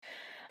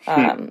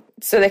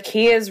 So the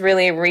key is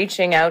really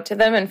reaching out to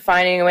them and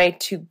finding a way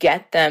to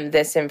get them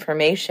this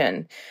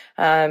information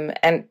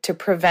and to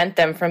prevent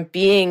them from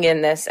being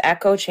in this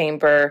echo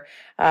chamber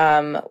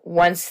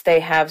once they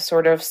have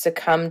sort of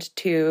succumbed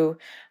to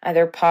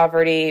either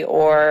poverty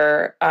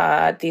or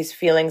these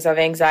feelings of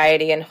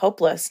anxiety and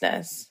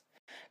hopelessness.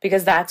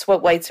 Because that's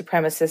what white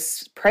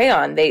supremacists prey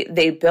on.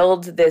 They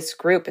build this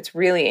group. It's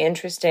really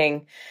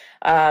interesting.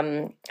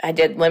 I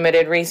did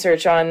limited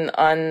research on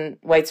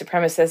white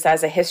supremacists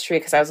as a history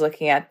because I was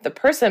looking at the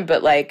person,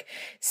 but like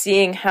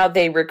seeing how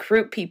they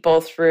recruit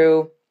people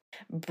through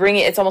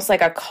it's almost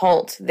like a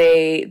cult.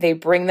 They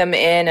bring them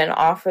in and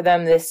offer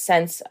them this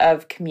sense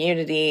of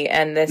community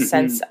and this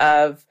sense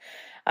of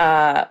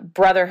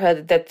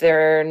brotherhood that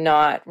they're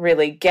not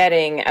really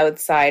getting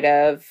outside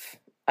in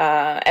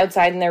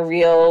their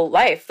real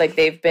life. Like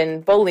they've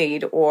been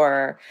bullied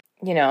or,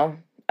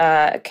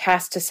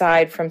 cast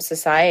aside from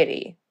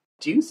society.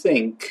 Do you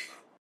think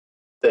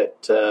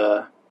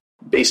that,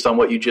 based on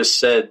what you just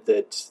said,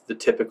 that the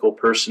typical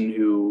person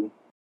who,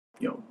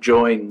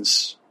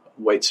 joins a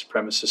white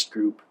supremacist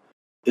group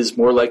is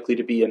more likely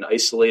to be an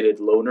isolated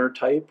loner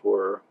type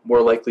or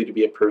more likely to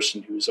be a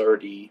person who's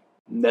already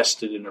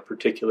nested in a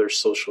particular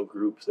social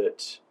group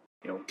that,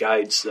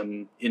 guides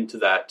them into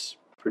that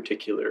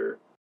particular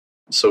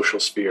social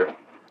sphere?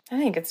 I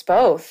think it's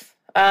both.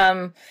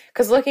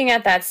 Because looking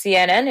at that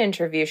CNN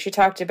interview, she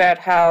talked about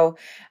how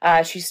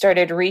she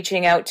started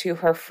reaching out to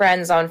her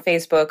friends on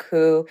Facebook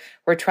who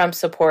were Trump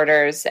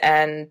supporters,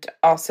 and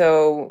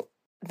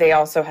they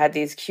also had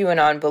these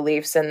QAnon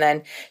beliefs, and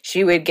then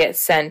she would get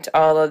sent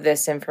all of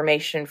this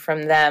information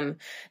from them.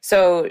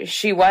 So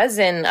she was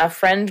in a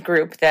friend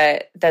group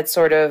that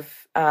sort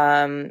of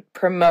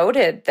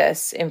promoted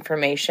this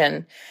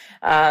information,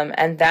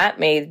 and that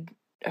made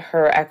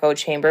her echo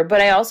chamber. But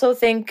I also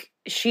think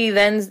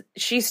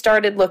she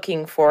started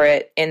looking for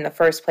it in the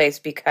first place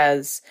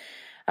because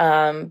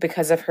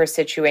of her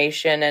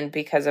situation and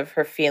because of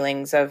her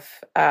feelings of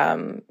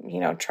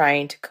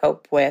trying to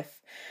cope with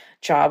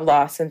job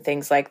loss and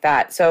things like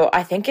that. So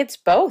I think it's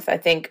both. I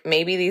think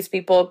maybe these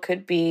people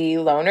could be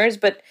loners,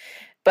 but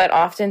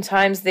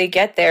oftentimes they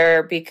get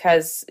there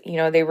because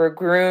they were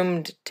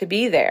groomed to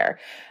be there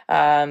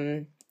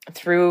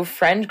through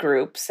friend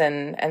groups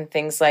and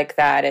things like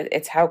that.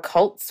 It's how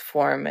cults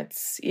form.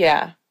 It's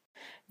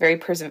very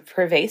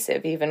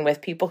pervasive, even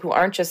with people who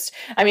aren't just,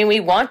 we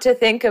want to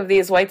think of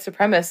these white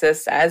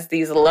supremacists as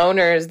these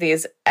loners,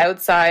 these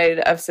outside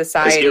of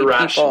society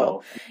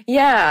people.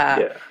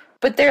 Yeah.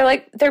 But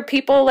they're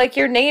people like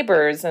your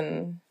neighbors.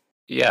 And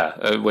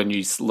when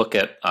you look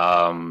at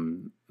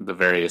the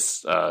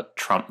various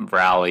Trump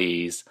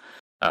rallies,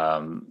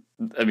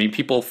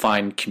 people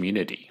find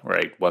community,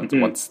 right?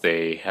 Once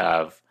they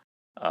have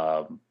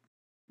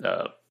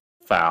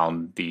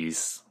found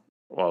these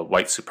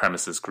white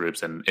supremacist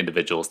groups and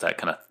individuals that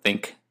kind of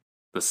think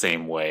the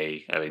same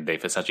way.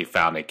 They've essentially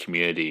found a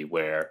community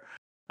where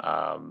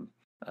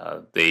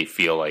they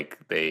feel like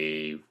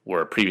they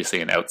were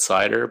previously an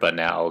outsider, but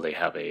now they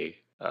have a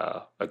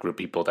group of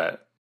people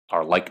that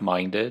are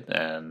like-minded,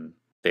 and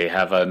they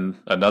have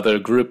another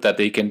group that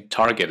they can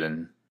target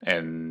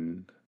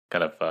and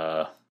kind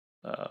of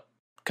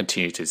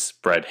continue to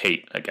spread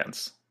hate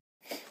against.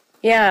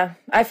 Yeah,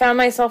 I found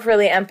myself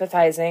really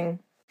empathizing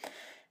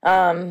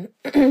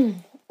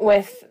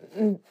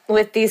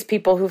with these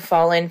people who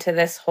fall into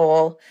this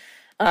hole.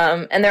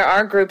 And there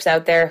are groups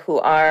out there who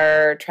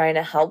are trying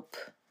to help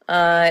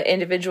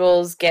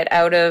individuals get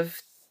out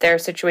of their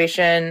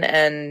situation,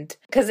 and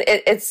because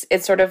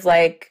it's sort of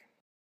like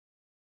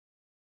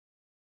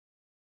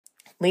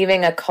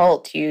leaving a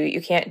cult.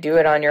 You can't do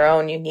it on your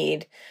own. You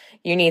need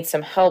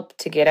some help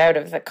to get out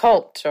of the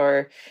cult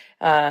or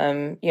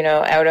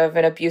out of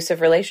an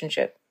abusive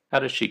relationship. How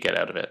does she get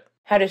out of it?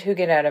 How did who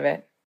get out of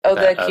it? Oh,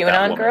 the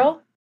QAnon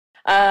girl?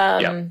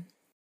 Yeah.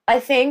 I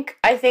think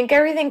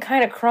everything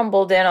kind of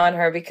crumbled in on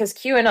her because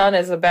QAnon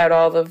is about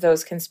all of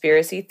those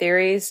conspiracy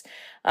theories.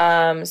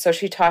 So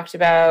she talked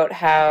about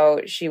how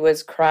she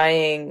was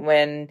crying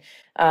when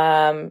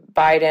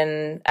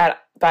Biden's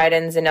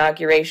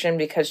inauguration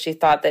because she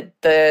thought that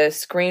the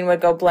screen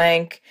would go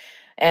blank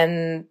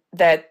and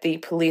that the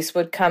police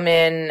would come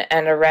in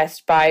and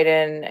arrest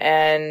Biden,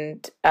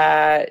 and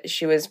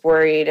she was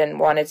worried and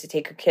wanted to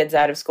take her kids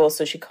out of school.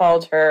 So she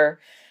called her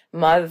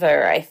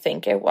mother, I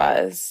think it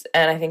was,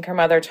 and I think her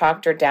mother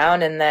talked her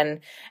down, and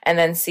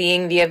then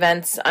seeing the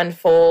events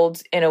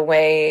unfold in a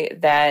way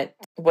that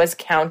was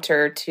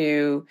counter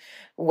to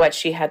what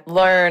she had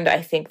learned,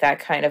 I think that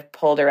kind of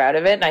pulled her out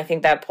of it, and I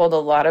think that pulled a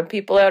lot of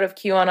people out of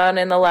QAnon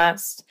in the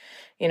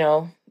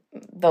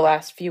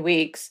last few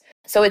weeks.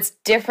 So it's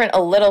different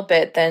a little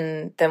bit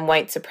than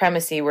white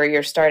supremacy, where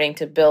you're starting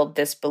to build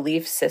this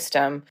belief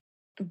system.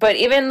 But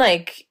even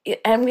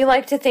and we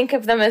like to think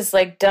of them as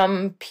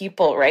dumb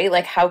people, right?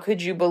 Like, how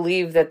could you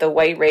believe that the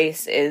white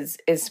race is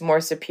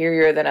more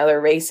superior than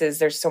other races?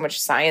 There's so much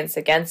science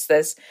against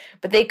this,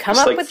 but they come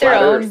up with their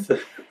own.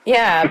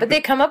 Yeah, but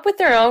they come up with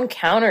their own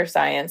counter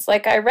science.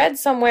 Like, I read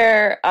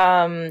somewhere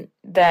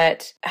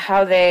that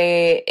how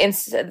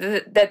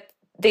that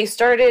they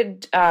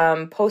started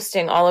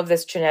posting all of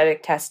this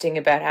genetic testing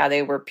about how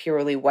they were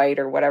purely white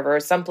or whatever.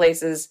 Some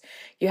places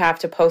you have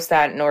to post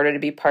that in order to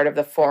be part of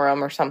the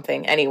forum or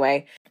something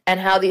anyway. And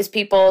how these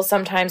people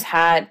sometimes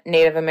had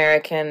Native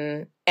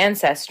American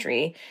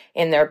ancestry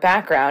in their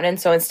background. And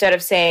so instead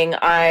of saying,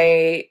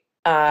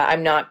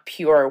 I'm not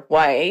pure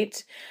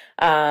white,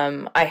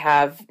 I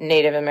have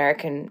Native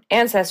American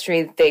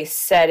ancestry, they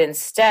said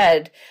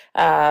instead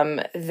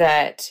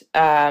that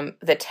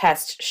the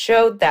test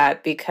showed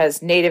that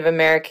because Native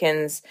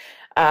Americans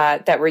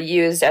that were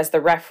used as the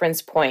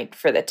reference point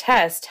for the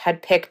test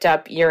had picked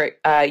up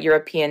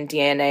European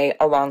DNA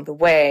along the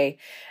way,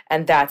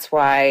 and that's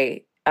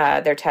why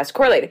their test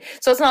correlated.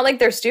 So it's not like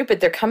they're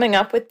stupid. They're coming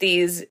up with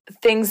these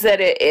things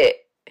that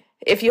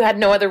if you had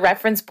no other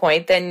reference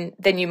point, then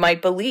you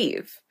might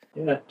believe.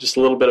 Yeah, just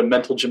a little bit of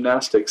mental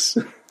gymnastics.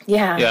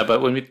 Yeah. Yeah,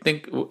 but when we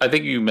think, I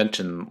think you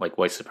mentioned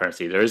white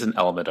supremacy, there is an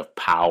element of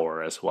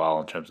power as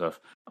well in terms of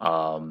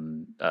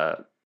kind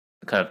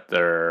of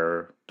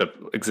the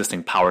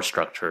existing power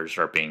structures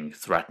are being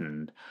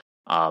threatened.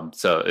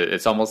 So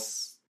it's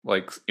almost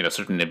like,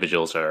 certain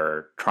individuals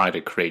are trying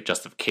to create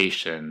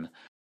justification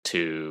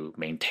to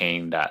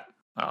maintain that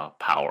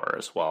power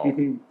as well.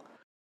 Mm-hmm.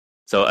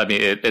 So, I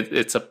mean,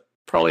 it's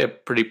probably a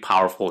pretty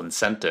powerful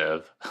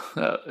incentive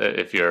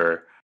if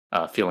you're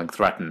feeling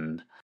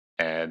threatened.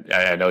 And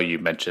I know you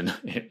mentioned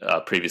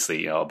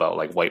previously,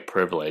 about white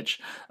privilege.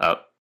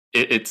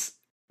 It's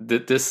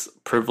this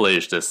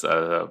privilege,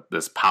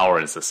 this power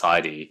in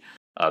society,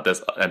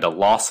 and the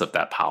loss of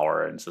that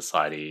power in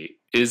society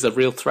is a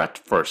real threat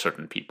for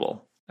certain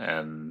people.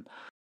 And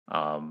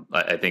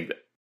I think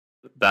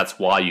that's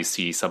why you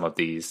see some of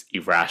these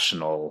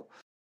irrational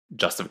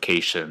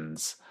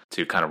justifications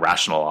to kind of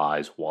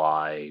rationalize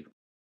why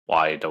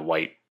the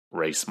white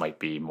race might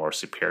be more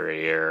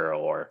superior,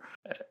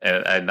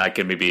 and I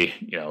can maybe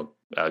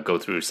go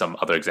through some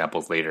other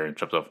examples later in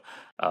terms of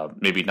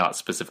maybe not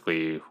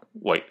specifically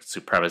white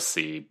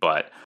supremacy,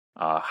 but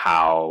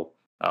how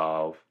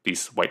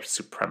these white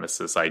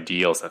supremacist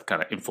ideals have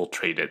kind of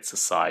infiltrated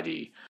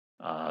society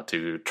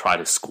to try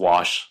to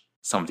squash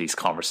some of these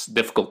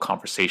difficult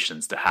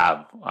conversations to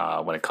have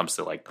when it comes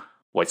to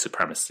white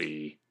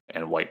supremacy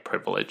and white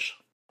privilege.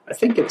 I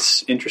think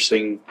it's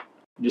interesting.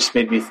 It just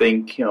made me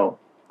think,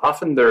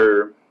 often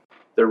their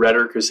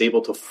rhetoric is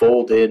able to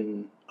fold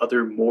in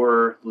other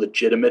more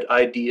legitimate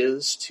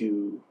ideas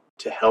to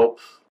help,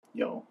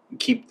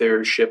 keep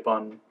their ship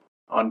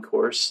on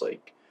course.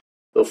 Like,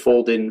 they'll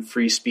fold in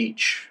free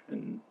speech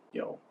and,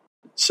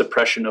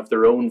 suppression of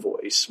their own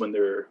voice when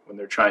they're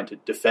trying to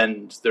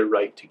defend their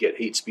right to get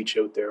hate speech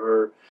out there.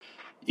 Or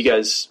you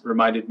guys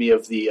reminded me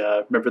of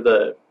remember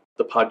the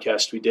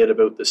podcast we did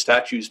about the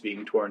statues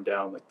being torn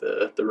down, like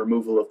the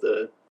removal of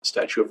the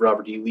statue of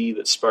Robert E. Lee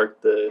that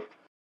sparked the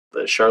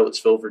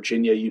Charlottesville,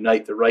 Virginia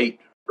Unite the Right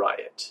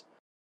riot.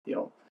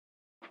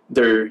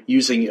 They're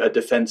using a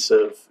defense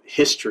of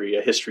history,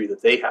 a history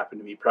that they happen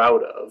to be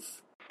proud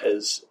of,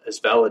 as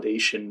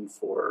validation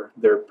for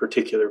their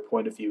particular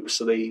point of view.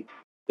 So they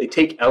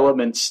take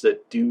elements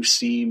that do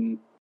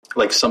seem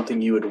like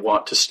something you would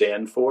want to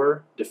stand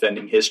for,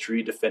 defending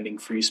history, defending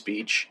free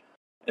speech,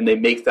 and they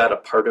make that a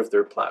part of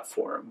their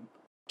platform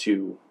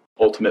to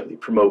ultimately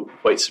promote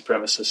white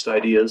supremacist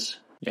ideas.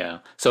 Yeah.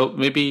 So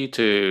maybe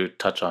to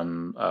touch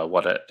on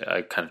what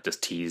I kind of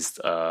just teased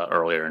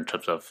earlier in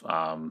terms of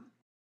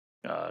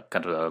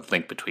kind of a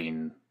link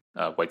between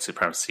white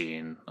supremacy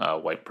and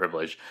white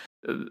privilege.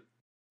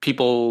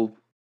 People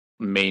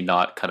may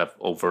not kind of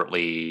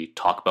overtly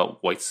talk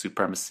about white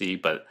supremacy,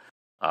 but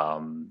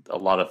a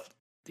lot of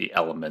the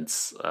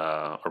elements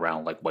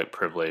around white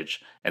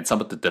privilege and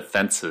some of the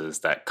defenses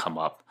that come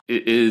up,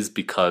 it is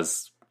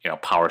because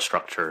power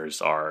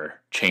structures are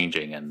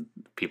changing and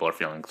people are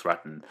feeling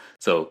threatened.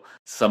 So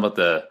some of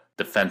the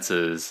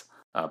defenses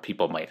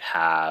people might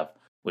have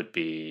would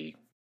be,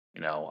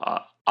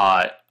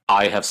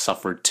 I have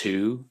suffered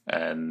too,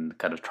 and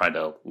kind of trying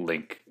to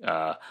link,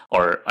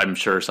 or I'm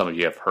sure some of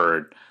you have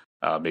heard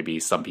maybe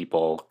some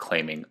people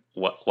claiming,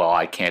 well,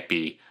 I can't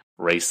be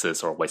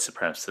racist or white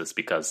supremacist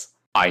because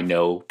I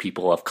know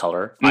people of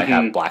color. I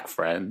have black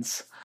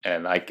friends,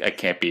 and I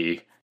can't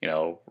be,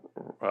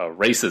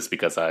 racist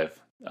because I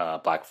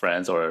have black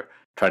friends, or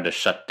trying to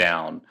shut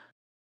down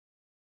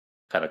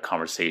kind of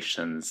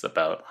conversations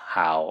about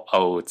how,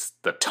 it's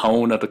the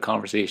tone of the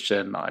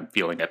conversation, I'm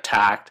feeling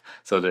attacked.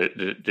 So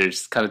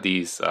there's kind of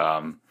these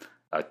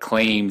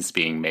claims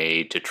being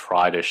made to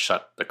try to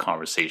shut the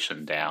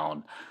conversation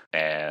down.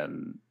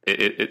 And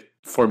it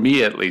for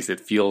me at least, it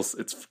feels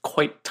it's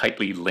quite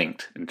tightly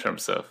linked in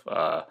terms of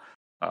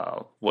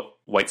what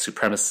white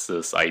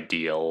supremacist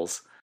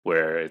ideals,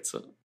 where it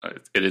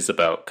is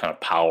about kind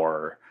of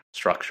power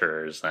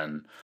structures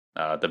and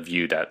the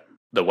view that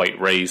the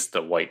white race,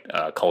 the white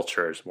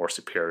culture is more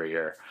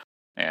superior,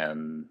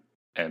 and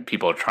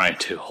people are trying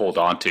to hold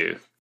on to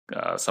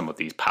some of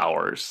these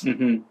powers.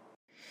 Mm-hmm.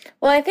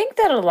 Well, I think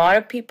that a lot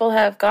of people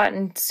have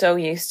gotten so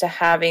used to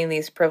having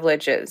these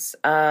privileges,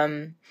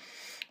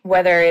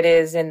 whether it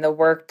is in the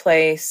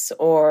workplace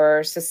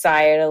or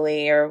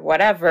societally or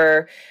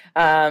whatever.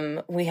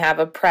 We have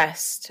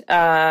oppressed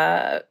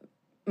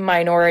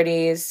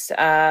minorities,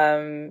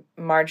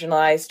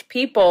 marginalized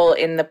people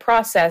in the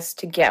process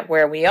to get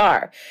where we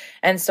are.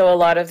 And so a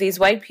lot of these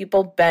white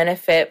people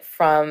benefit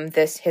from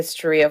this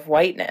history of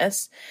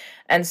whiteness.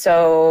 And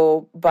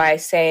so by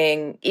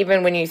saying,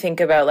 even when you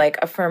think about like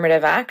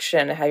affirmative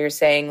action, how you're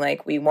saying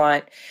like we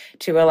want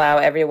to allow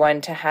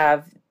everyone to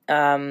have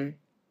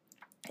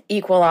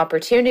equal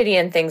opportunity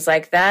and things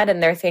like that,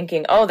 and they're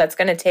thinking, that's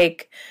going to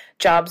take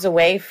jobs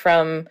away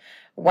from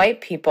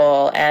white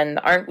people, and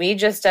aren't we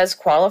just as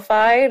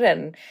qualified,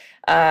 and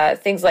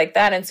things like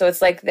that. And so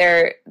it's like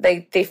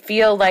they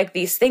feel like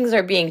these things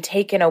are being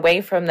taken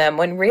away from them,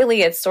 when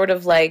really it's sort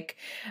of like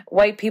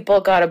white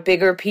people got a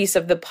bigger piece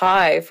of the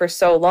pie for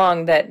so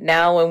long that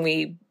now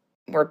when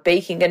we're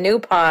baking a new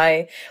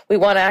pie, we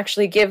want to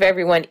actually give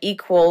everyone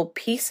equal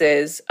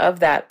pieces of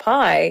that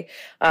pie,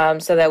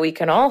 so that we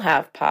can all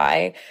have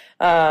pie.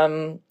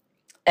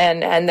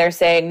 And they're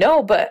saying,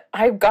 no, but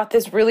I got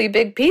this really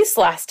big piece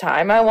last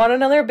time. I want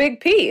another big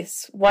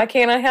piece. Why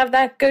can't I have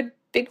that good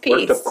big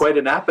piece? Worked up quite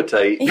an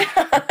appetite.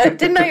 Yeah,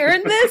 didn't I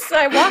earn this?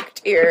 I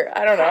walked here.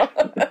 I don't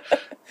know.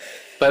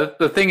 But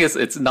the thing is,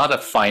 it's not a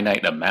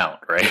finite amount,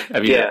 right? I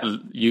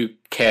mean, you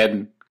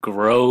can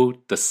grow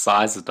the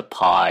size of the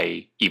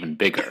pie even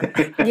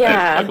bigger.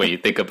 Yeah. Like when you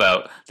think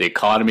about the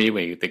economy,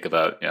 when you think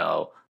about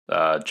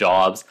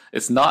jobs,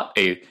 it's not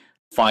a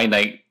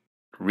finite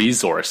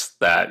resource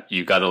that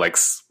you got to like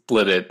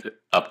split it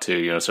up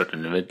to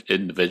certain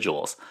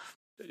individuals.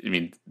 I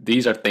mean,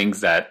 these are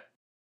things that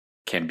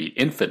can be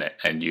infinite,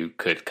 and you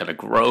could kind of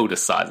grow the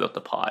size of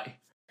the pie.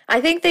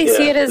 I think they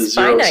see it as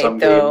finite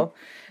though,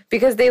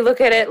 because they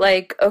look at it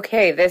like,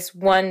 okay, this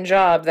one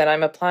job that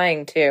I'm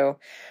applying to,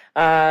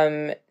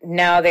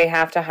 now they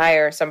have to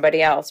hire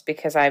somebody else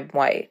because I'm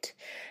white.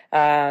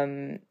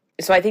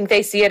 So I think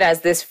they see it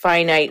as this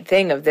finite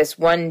thing of this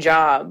one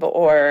job,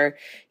 or,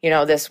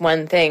 this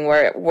one thing,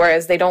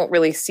 whereas they don't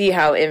really see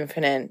how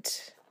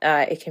infinite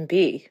it can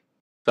be.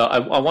 So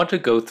I want to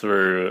go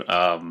through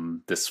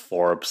this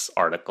Forbes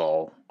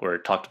article where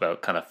it talked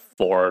about kind of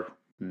 4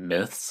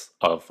 myths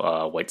of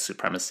white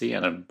supremacy,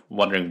 and I'm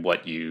wondering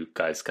what you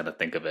guys kind of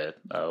think of it.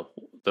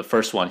 The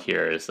first one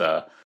here is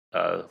the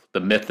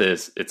myth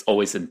is it's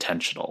always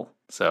intentional.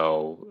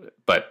 So,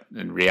 but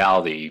in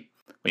reality,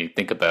 when you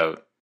think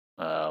about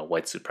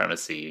white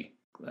supremacy,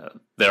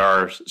 there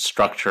are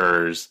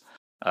structures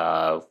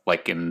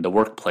like in the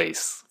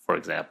workplace, for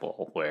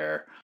example,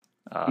 where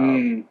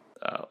kind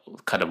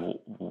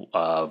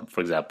of,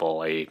 for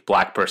example, a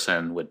black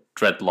person with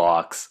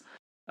dreadlocks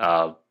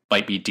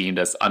might be deemed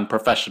as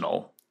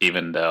unprofessional,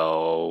 even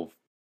though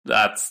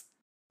that's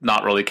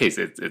not really the case.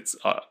 It's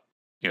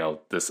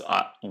this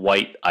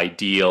white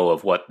ideal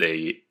of what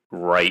the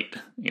right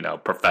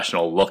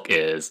professional look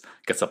is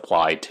gets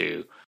applied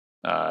to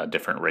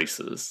different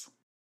races.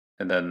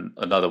 And then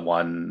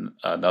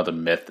another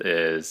myth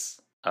is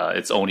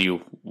it's only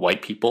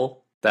white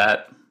people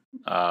that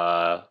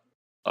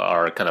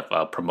are kind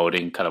of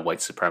promoting kind of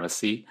white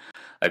supremacy.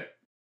 I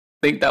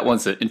think that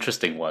one's an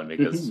interesting one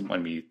because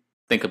when we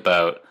think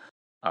about,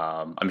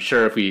 I'm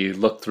sure if we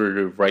look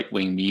through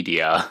right-wing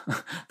media,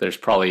 there's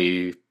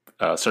probably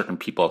certain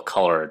people of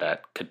color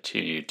that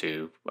continue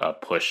to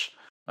push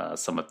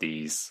some of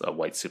these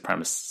white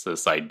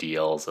supremacist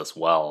ideals as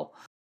well.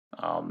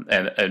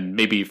 And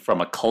maybe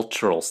from a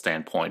cultural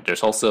standpoint,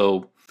 there's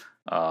also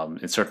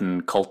in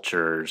certain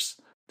cultures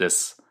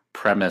this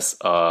premise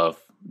of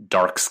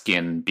dark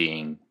skin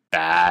being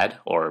bad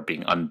or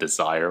being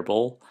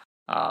undesirable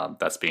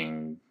that's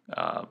being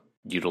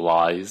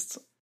utilized,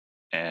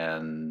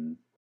 and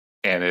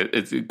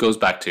it goes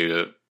back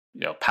to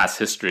past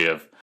history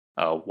of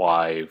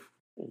why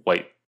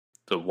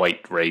the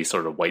white race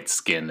or the white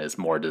skin is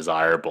more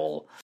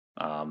desirable,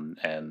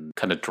 and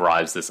kind of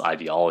drives this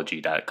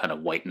ideology that kind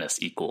of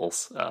whiteness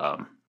equals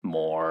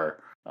more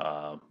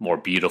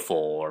beautiful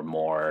or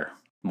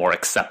more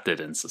accepted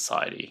in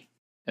society.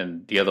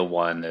 And the other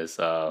one is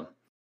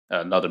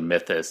another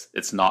myth is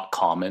it's not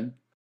common,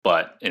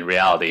 but in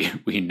reality,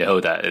 we know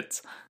that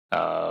it's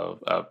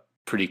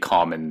pretty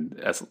common,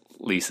 at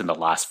least in the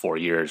last 4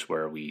 years,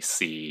 where we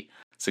see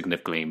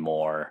significantly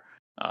more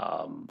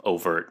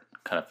overt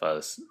kind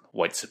of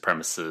white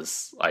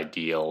supremacist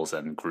ideals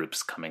and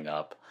groups coming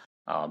up.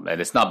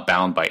 And it's not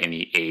bound by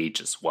any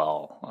age as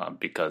well,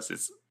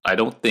 because I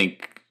don't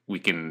think we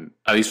can,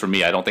 at least for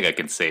me, I don't think I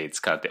can say it's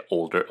kind of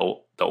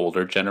the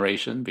older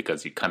generation,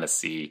 because you kind of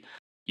see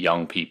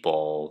young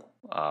people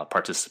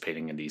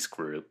participating in these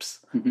groups.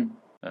 Mm-hmm.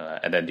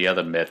 And then the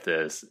other myth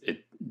is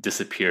it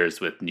disappears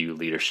with new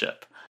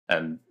leadership.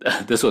 And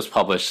this was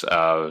published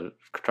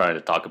trying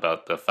to talk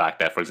about the fact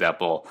that, for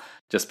example,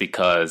 just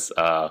because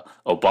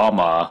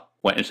Obama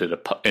went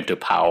into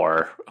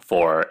power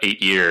for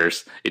 8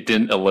 years, it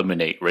didn't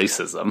eliminate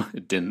racism.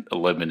 It didn't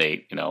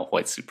eliminate,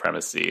 white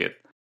supremacy.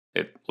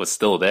 It was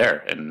still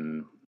there,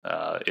 and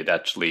it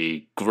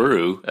actually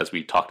grew, as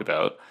we talked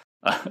about,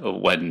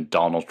 when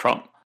Donald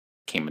Trump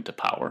came into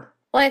power.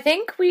 Well, I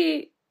think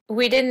we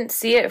didn't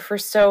see it for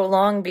so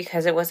long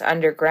because it was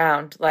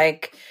underground.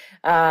 Like,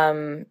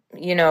 when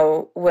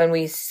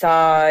we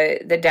saw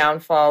the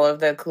downfall of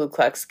the Ku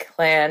Klux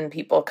Klan,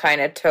 people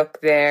kind of took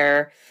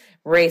their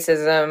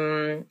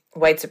racism,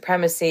 white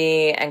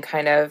supremacy, and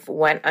kind of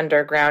went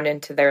underground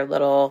into their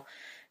little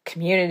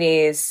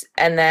communities.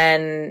 And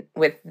then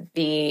with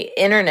the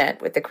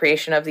internet, with the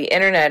creation of the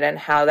internet and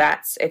how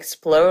that's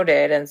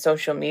exploded and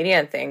social media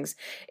and things,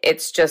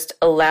 it's just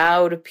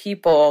allowed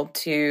people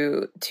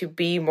to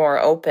be more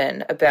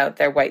open about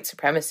their white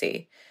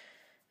supremacy.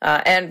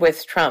 And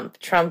with Trump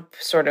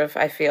sort of,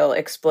 I feel,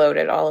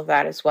 exploded all of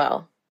that as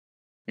well.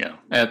 Yeah.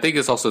 And I think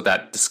it's also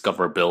that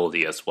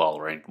discoverability as well,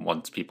 right?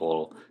 Once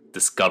people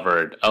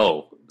discovered,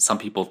 some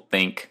people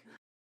think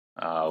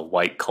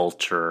white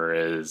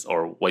culture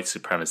or white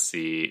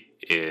supremacy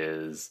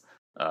is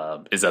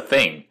a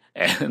thing,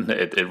 and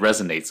it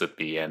resonates with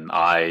me, and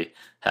I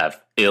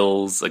have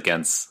ills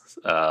against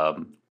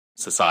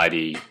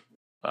society,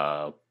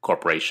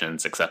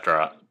 corporations,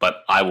 etc.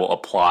 But I will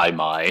apply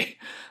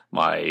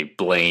my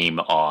blame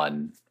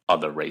on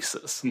other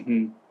races.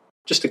 Mm-hmm.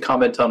 Just to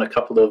comment on a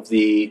couple of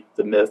the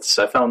myths,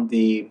 I found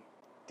the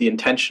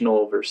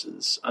intentional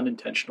versus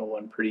unintentional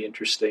one pretty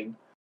interesting.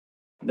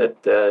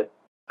 That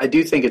I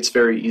do think it's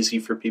very easy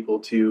for people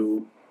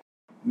to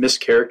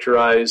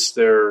mischaracterize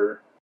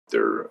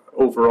their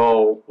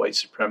overall white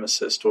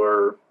supremacist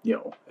or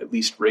at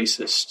least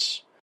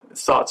racist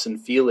thoughts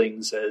and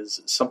feelings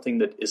as something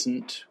that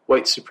isn't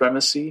white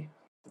supremacy.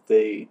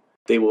 They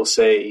will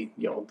say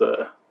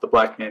the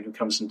black man who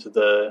comes into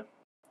the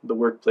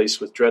workplace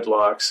with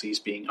dreadlocks, he's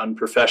being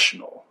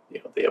unprofessional.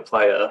 They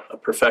apply a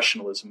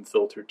professionalism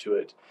filter to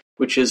it,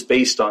 which is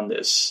based on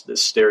this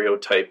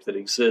stereotype that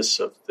exists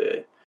of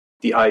the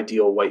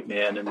ideal white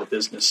man in the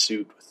business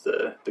suit with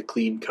the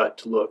clean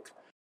cut look.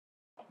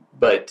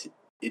 But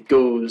it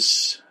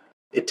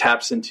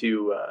taps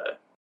into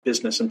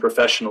business and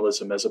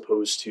professionalism as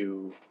opposed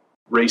to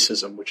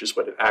racism, which is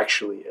what it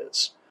actually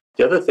is.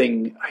 The other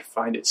thing, I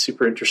find it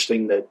super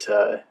interesting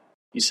that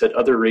you said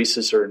other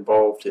races are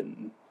involved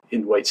in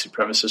white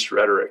supremacist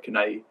rhetoric, and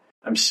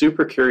I'm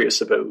super curious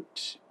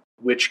about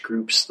which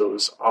groups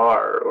those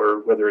are, or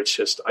whether it's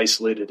just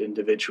isolated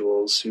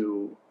individuals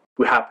who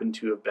happen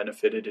to have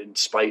benefited in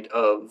spite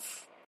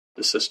of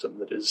the system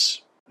that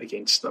is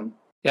against them.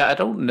 Yeah, I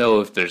don't know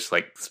if there's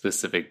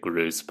specific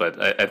groups,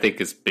 but I think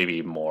it's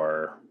maybe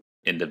more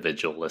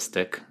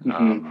individualistic.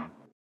 Mm-hmm.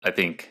 I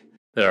think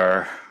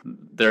there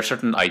are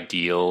certain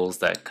ideals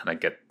that kind of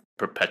get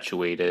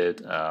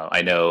perpetuated.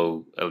 I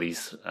know, at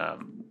least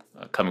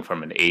coming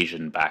from an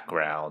Asian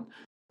background,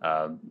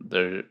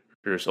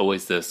 there's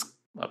always this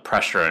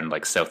pressure in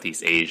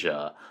Southeast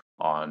Asia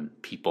on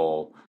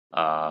people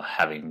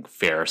having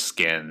fair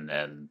skin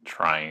and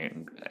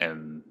trying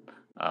and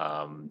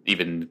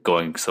even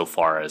going so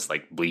far as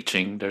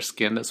bleaching their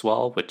skin as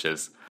well, which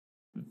is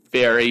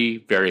very,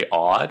 very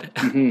odd.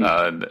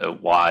 Mm-hmm.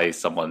 Why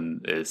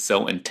someone is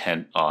so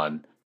intent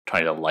on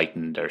trying to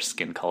lighten their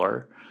skin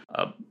color.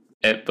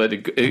 But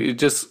it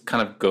just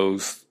kind of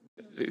goes,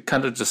 it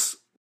kind of just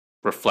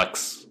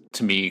reflects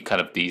to me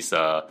kind of these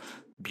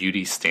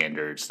beauty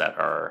standards that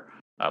are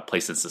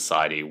placed in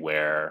society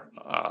where,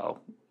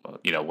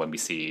 when we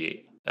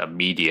see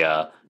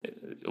media,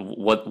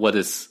 what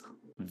is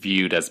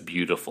viewed as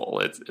beautiful.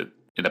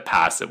 In the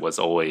past, it was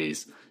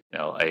always,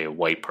 a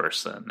white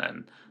person,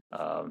 and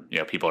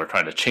people are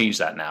trying to change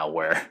that now,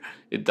 where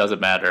it doesn't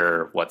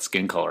matter what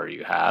skin color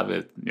you have.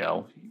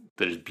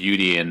 There's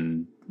beauty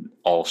in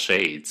all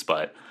shades,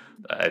 but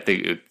I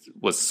think it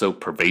was so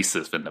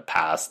pervasive in the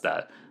past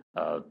that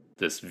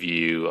this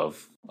view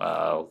of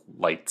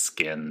light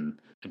skin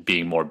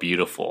being more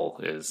beautiful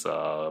is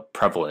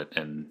prevalent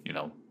in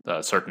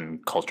certain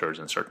cultures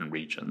and certain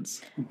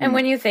regions. And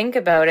when you think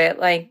about it,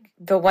 like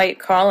the white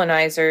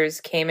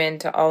colonizers came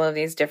into all of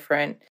these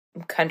different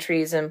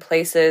countries and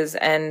places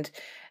and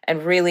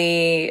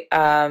really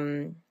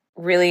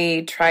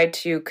really tried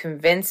to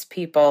convince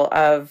people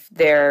of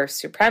their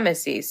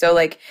supremacy. So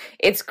like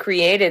it's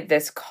created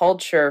this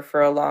culture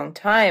for a long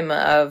time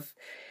of,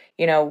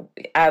 you know,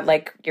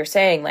 like you're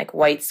saying, like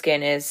white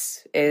skin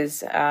is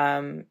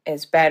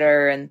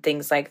better and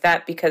things like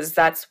that, because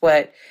that's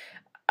what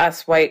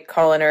us white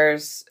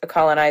colonizers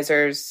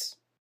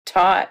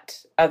taught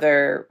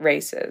other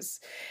races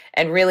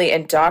and really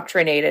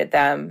indoctrinated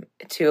them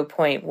to a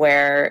point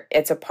where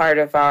it's a part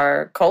of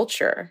our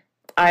culture.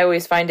 I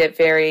always find it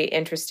very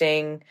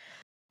interesting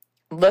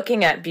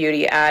looking at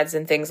beauty ads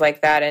and things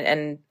like that,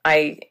 and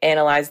I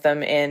analyze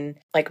them in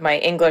like my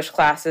English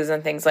classes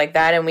and things like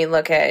that, and we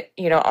look at,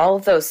 you know, all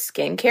of those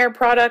skincare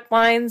product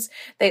lines.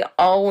 They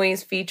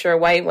always feature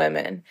white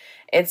women.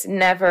 It's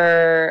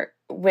never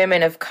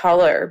women of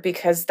color,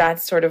 because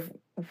that's sort of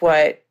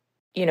what,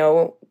 you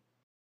know,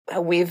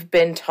 we've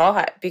been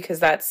taught,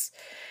 because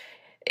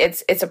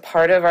it's a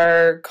part of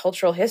our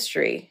cultural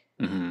history.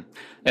 Mm-hmm.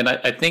 And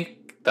I think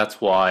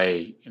that's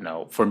why, you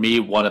know, for me,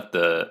 one of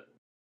the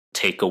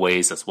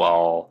takeaways as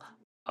well,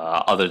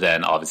 other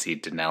than obviously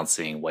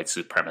denouncing white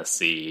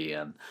supremacy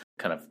and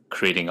kind of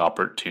creating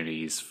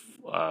opportunities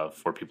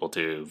for people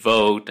to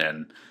vote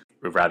and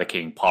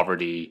eradicating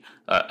poverty,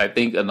 I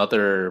think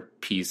another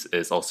piece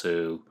is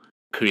also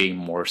creating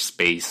more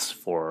space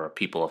for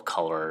people of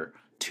color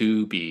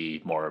to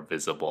be more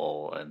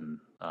visible and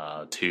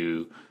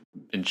to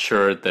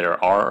ensure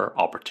there are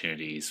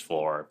opportunities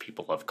for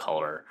people of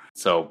color.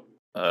 So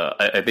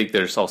I think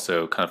there's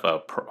also kind of a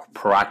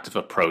proactive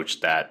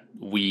approach that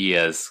we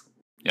as,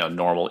 you know,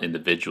 normal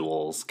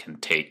individuals can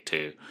take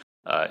to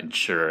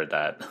ensure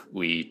that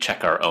we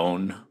check our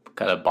own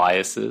kind of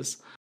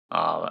biases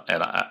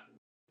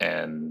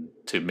and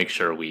to make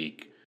sure we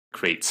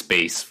create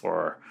space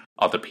for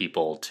other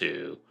people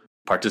to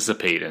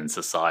participate in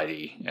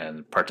society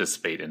and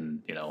participate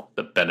in, you know,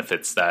 the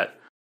benefits that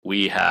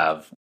we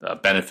have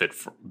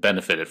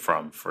benefited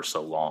from for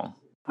so long.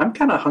 I'm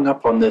kind of hung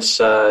up on this.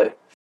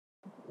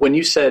 When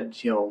you said,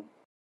 you know,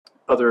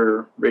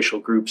 other racial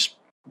groups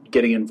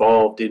getting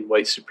involved in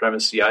white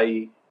supremacy,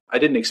 I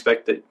didn't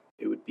expect that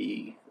it would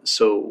be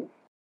so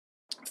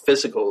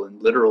physical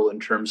and literal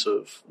in terms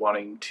of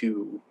wanting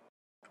to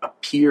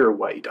appear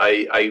white.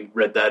 I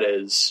read that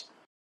as,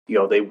 you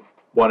know, they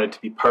wanted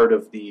to be part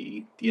of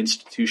the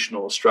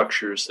institutional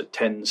structures that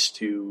tends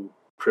to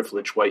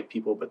privilege white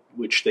people, but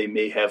which they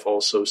may have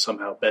also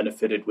somehow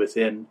benefited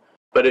within.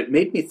 But it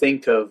made me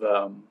think of,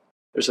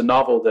 there's a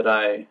novel that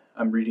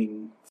I'm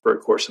reading for a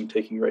course I'm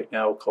taking right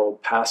now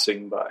called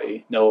Passing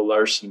by Nella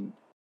Larson.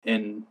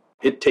 And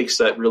it takes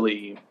that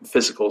really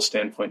physical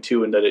standpoint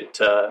too, in that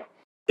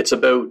it's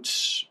about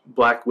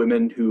black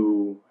women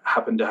who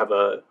happen to have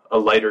a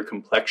lighter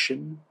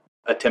complexion,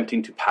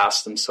 attempting to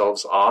pass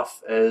themselves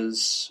off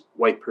as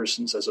white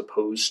persons as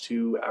opposed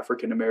to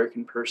African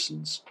American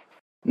persons.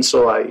 And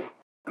so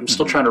I'm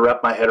still trying to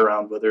wrap my head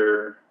around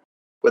whether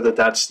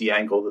that's the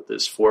angle that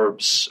this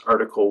Forbes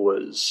article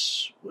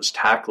was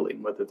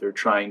tackling, whether they're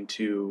trying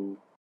to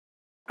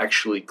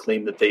actually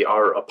claim that they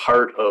are a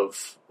part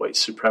of white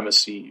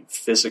supremacy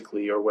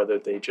physically, or whether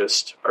they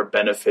just are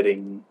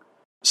benefiting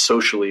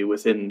socially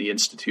within the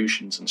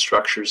institutions and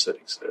structures that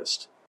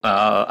exist.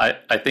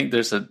 I think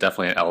there's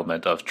definitely an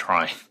element of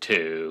trying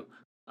to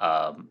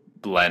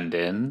blend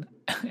in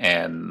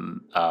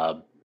and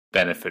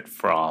benefit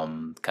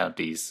from kind of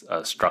these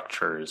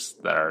structures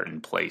that are in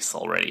place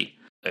already.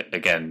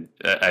 Again,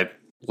 I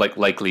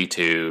likely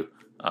to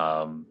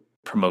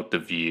promote the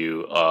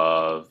view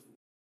of,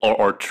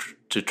 or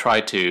to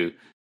try to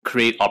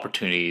create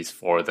opportunities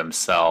for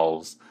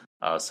themselves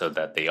so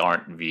that they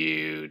aren't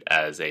viewed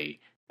as a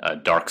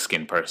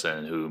dark-skinned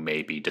person who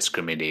may be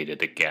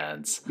discriminated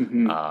against,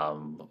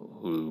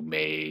 who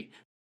may,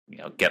 you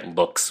know, get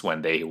looks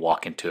when they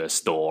walk into a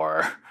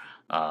store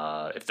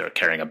if they're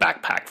carrying a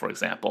backpack, for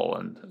example.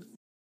 And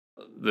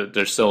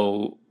there's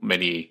so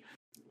many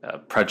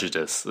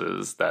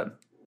prejudices that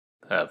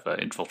have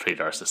infiltrated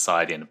our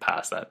society in the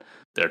past that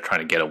they're trying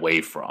to get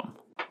away from.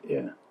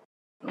 Yeah.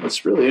 Well,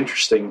 it's really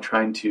interesting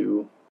trying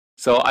to...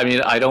 So, I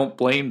mean, I don't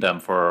blame them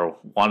for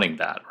wanting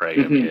that, right?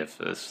 I mean, if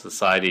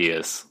society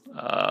is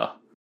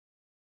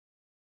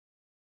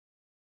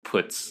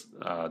puts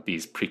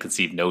these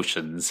preconceived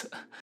notions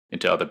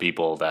into other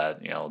people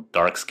that, you know,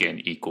 dark skin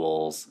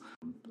equals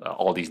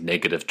all these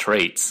negative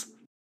traits,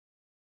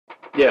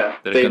 yeah,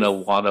 they're going to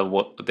want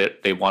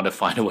to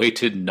find a way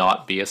to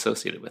not be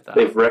associated with that.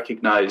 They've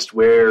recognized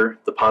where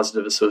the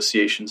positive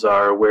associations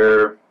are,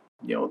 where,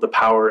 you know, the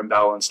power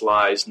imbalance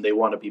lies, and they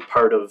want to be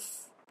part of,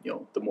 you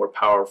know, the more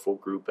powerful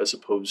group, as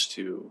opposed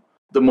to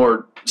the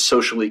more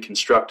socially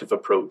constructive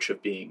approach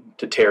of being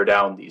to tear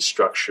down these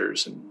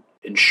structures and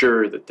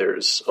ensure that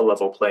there's a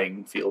level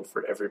playing field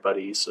for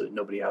everybody, so that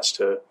nobody has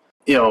to,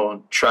 you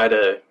know, try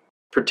to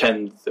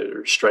pretend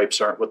their stripes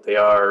aren't what they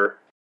are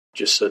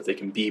just so that they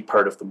can be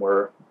part of the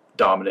more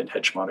dominant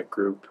hegemonic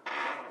group.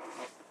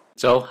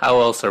 So how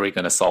else are we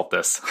going to solve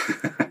this?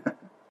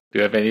 Do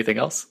you have anything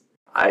else?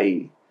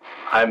 I'm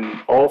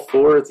all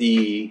for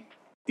the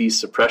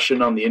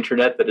suppression on the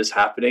internet that is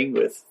happening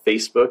with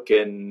Facebook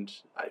and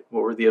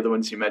what were the other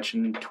ones you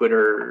mentioned?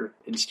 Twitter,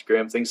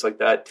 Instagram, things like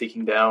that,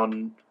 taking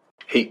down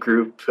hate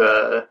group,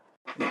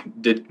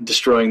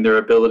 destroying their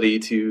ability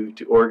to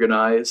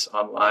organize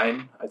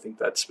online. I think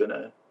that's been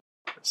a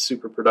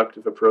super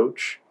productive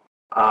approach.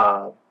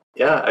 And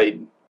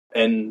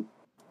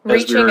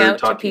reaching out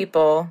to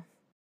people.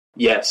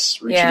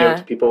 Yes, reaching out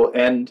to people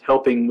and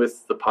helping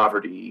with the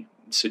poverty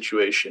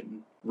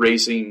situation,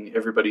 raising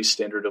everybody's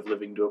standard of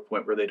living to a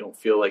point where they don't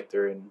feel like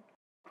they're in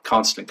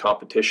constant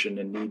competition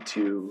and need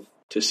to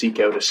seek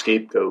out a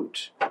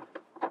scapegoat.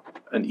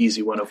 An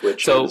easy one of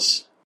which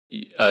is...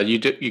 you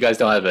guys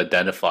don't have to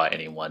identify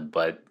anyone,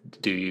 but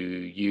do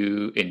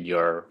you in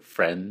your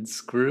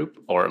friends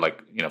group or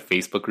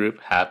Facebook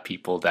group have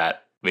people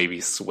that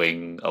maybe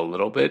swing a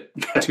little bit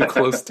too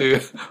close to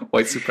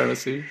white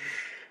supremacy?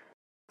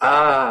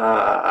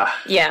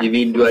 Yeah. You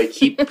mean, do I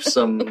keep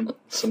some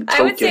token?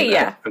 I would say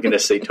yeah. I'm going to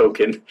say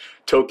token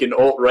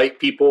alt-right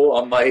people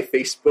on my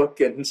Facebook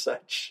and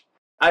such.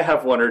 I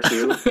have one or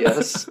two,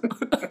 yes.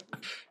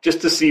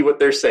 Just to see what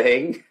they're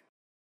saying.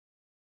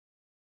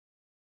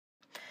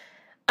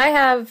 I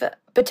have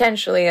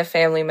potentially a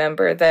family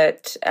member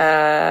that,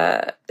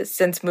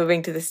 since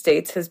moving to the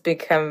States, has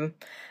become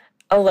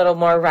a little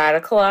more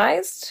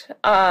radicalized.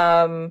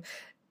 I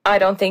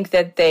don't think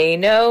that they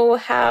know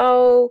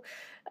how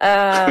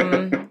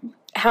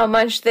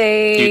much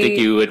they... Do you think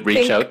you would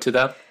reach out to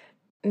them?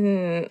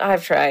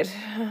 I've tried.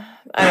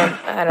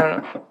 I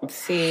don't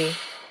see...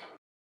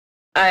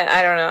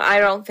 I don't know. I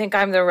don't think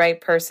I'm the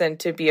right person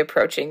to be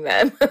approaching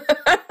them.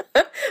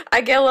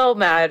 I get a little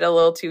mad a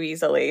little too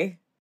easily.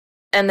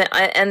 And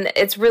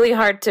it's really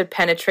hard to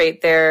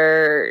penetrate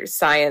their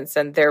science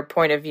and their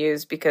point of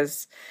views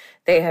because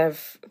they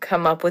have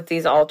come up with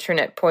these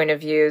alternate point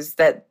of views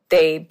that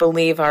they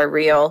believe are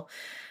real.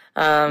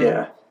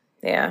 Yeah.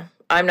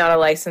 I'm not a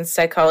licensed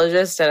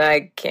psychologist, and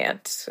I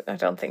can't. I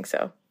don't think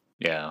so.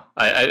 Yeah.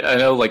 I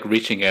know,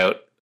 reaching out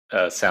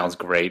sounds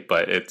great,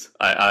 but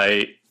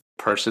I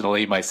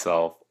personally,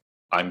 myself,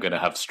 I'm going to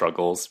have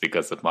struggles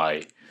because of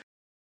my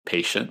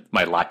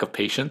lack of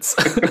patience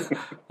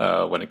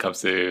when it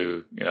comes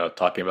to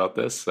talking about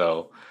this.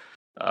 So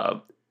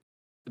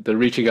the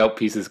reaching out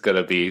piece is going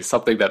to be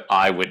something that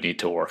I would need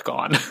to work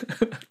on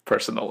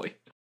personally.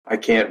 I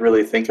can't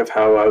really think of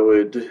how I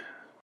would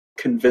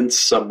convince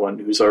someone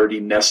who's already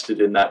nested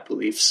in that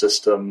belief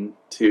system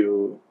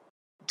to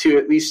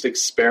at least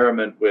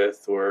experiment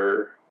with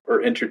or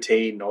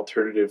entertain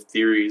alternative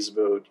theories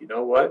about,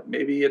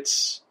 maybe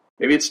it's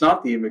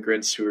not the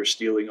immigrants who are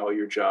stealing all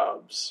your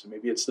jobs.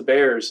 Maybe it's the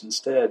bears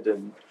instead.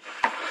 And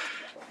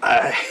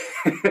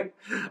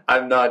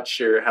I'm not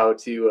sure how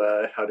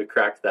to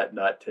crack that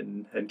nut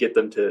and get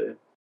them to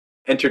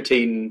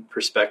entertain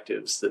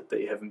perspectives that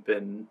they haven't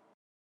been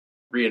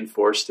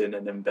reinforced in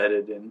and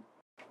embedded in.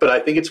 But I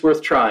think it's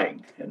worth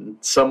trying, and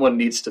someone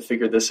needs to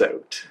figure this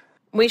out.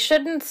 We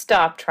shouldn't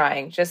stop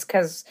trying just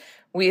because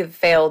we've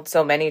failed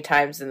so many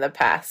times in the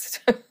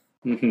past.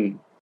 Mm-hmm.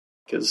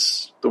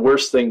 Because the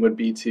worst thing would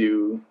be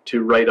to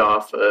write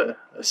off a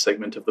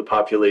segment of the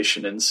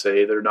population and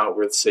say they're not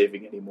worth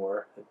saving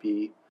anymore. It'd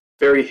be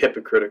very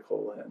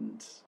hypocritical,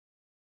 and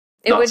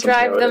it would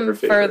drive them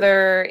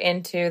further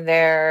into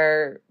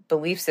their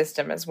belief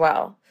system as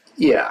well.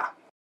 Yeah.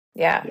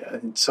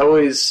 It's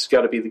always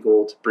got to be the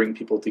goal to bring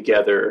people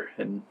together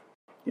and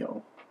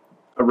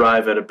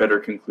arrive at a better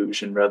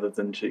conclusion rather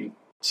than to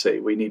say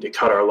we need to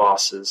cut our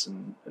losses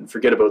and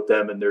forget about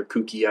them and their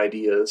kooky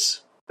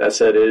ideas. That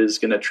said, it is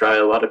going to try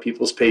a lot of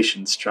people's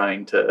patience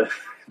trying to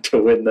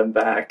win them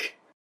back.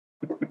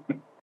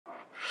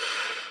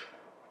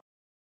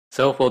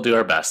 So we'll do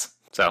our best.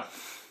 So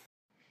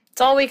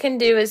it's all we can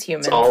do as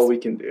humans. It's all we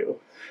can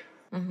do.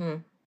 Mm-hmm.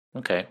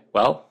 Okay,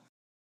 well,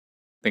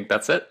 I think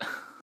that's it.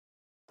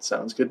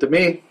 Sounds good to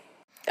me.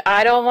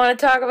 I don't want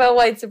to talk about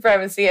white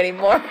supremacy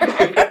anymore.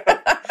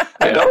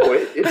 I know,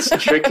 it's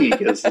tricky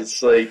because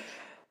it's like...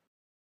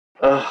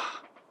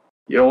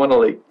 you don't want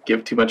to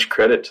give too much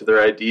credit to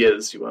their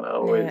ideas. You want to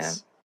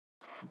always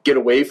get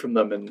away from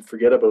them and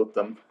forget about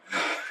them.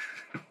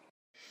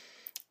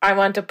 I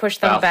want to push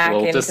them back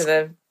into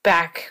the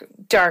back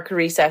dark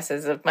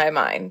recesses of my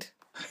mind.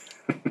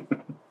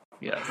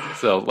 Yes.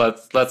 So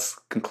let's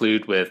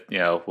conclude with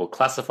we'll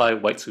classify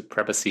white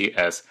supremacy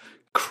as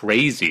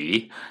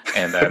crazy,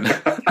 and then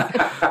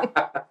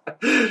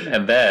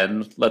and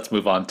then let's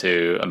move on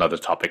to another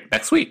topic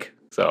next week.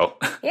 So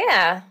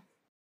yeah.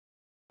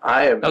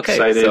 I am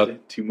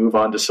excited to move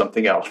on to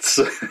something else.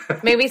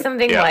 Maybe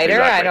something lighter.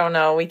 Exactly. I don't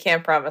know. We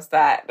can't promise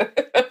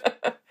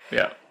that.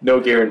 Yeah. No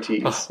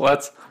guarantees.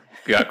 Let's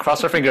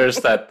cross our fingers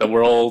that the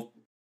world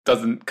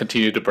doesn't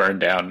continue to burn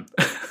down.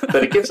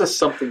 That it gives us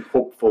something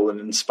hopeful and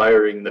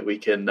inspiring that we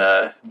can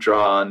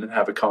draw on and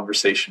have a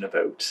conversation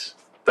about.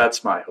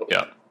 That's my hope.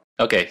 Yeah.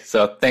 Okay.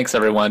 So thanks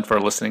everyone for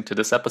listening to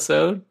this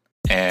episode,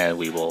 and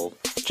we will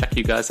check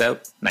you guys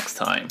out next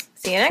time.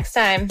 See you next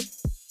time.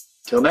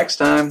 Till next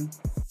time.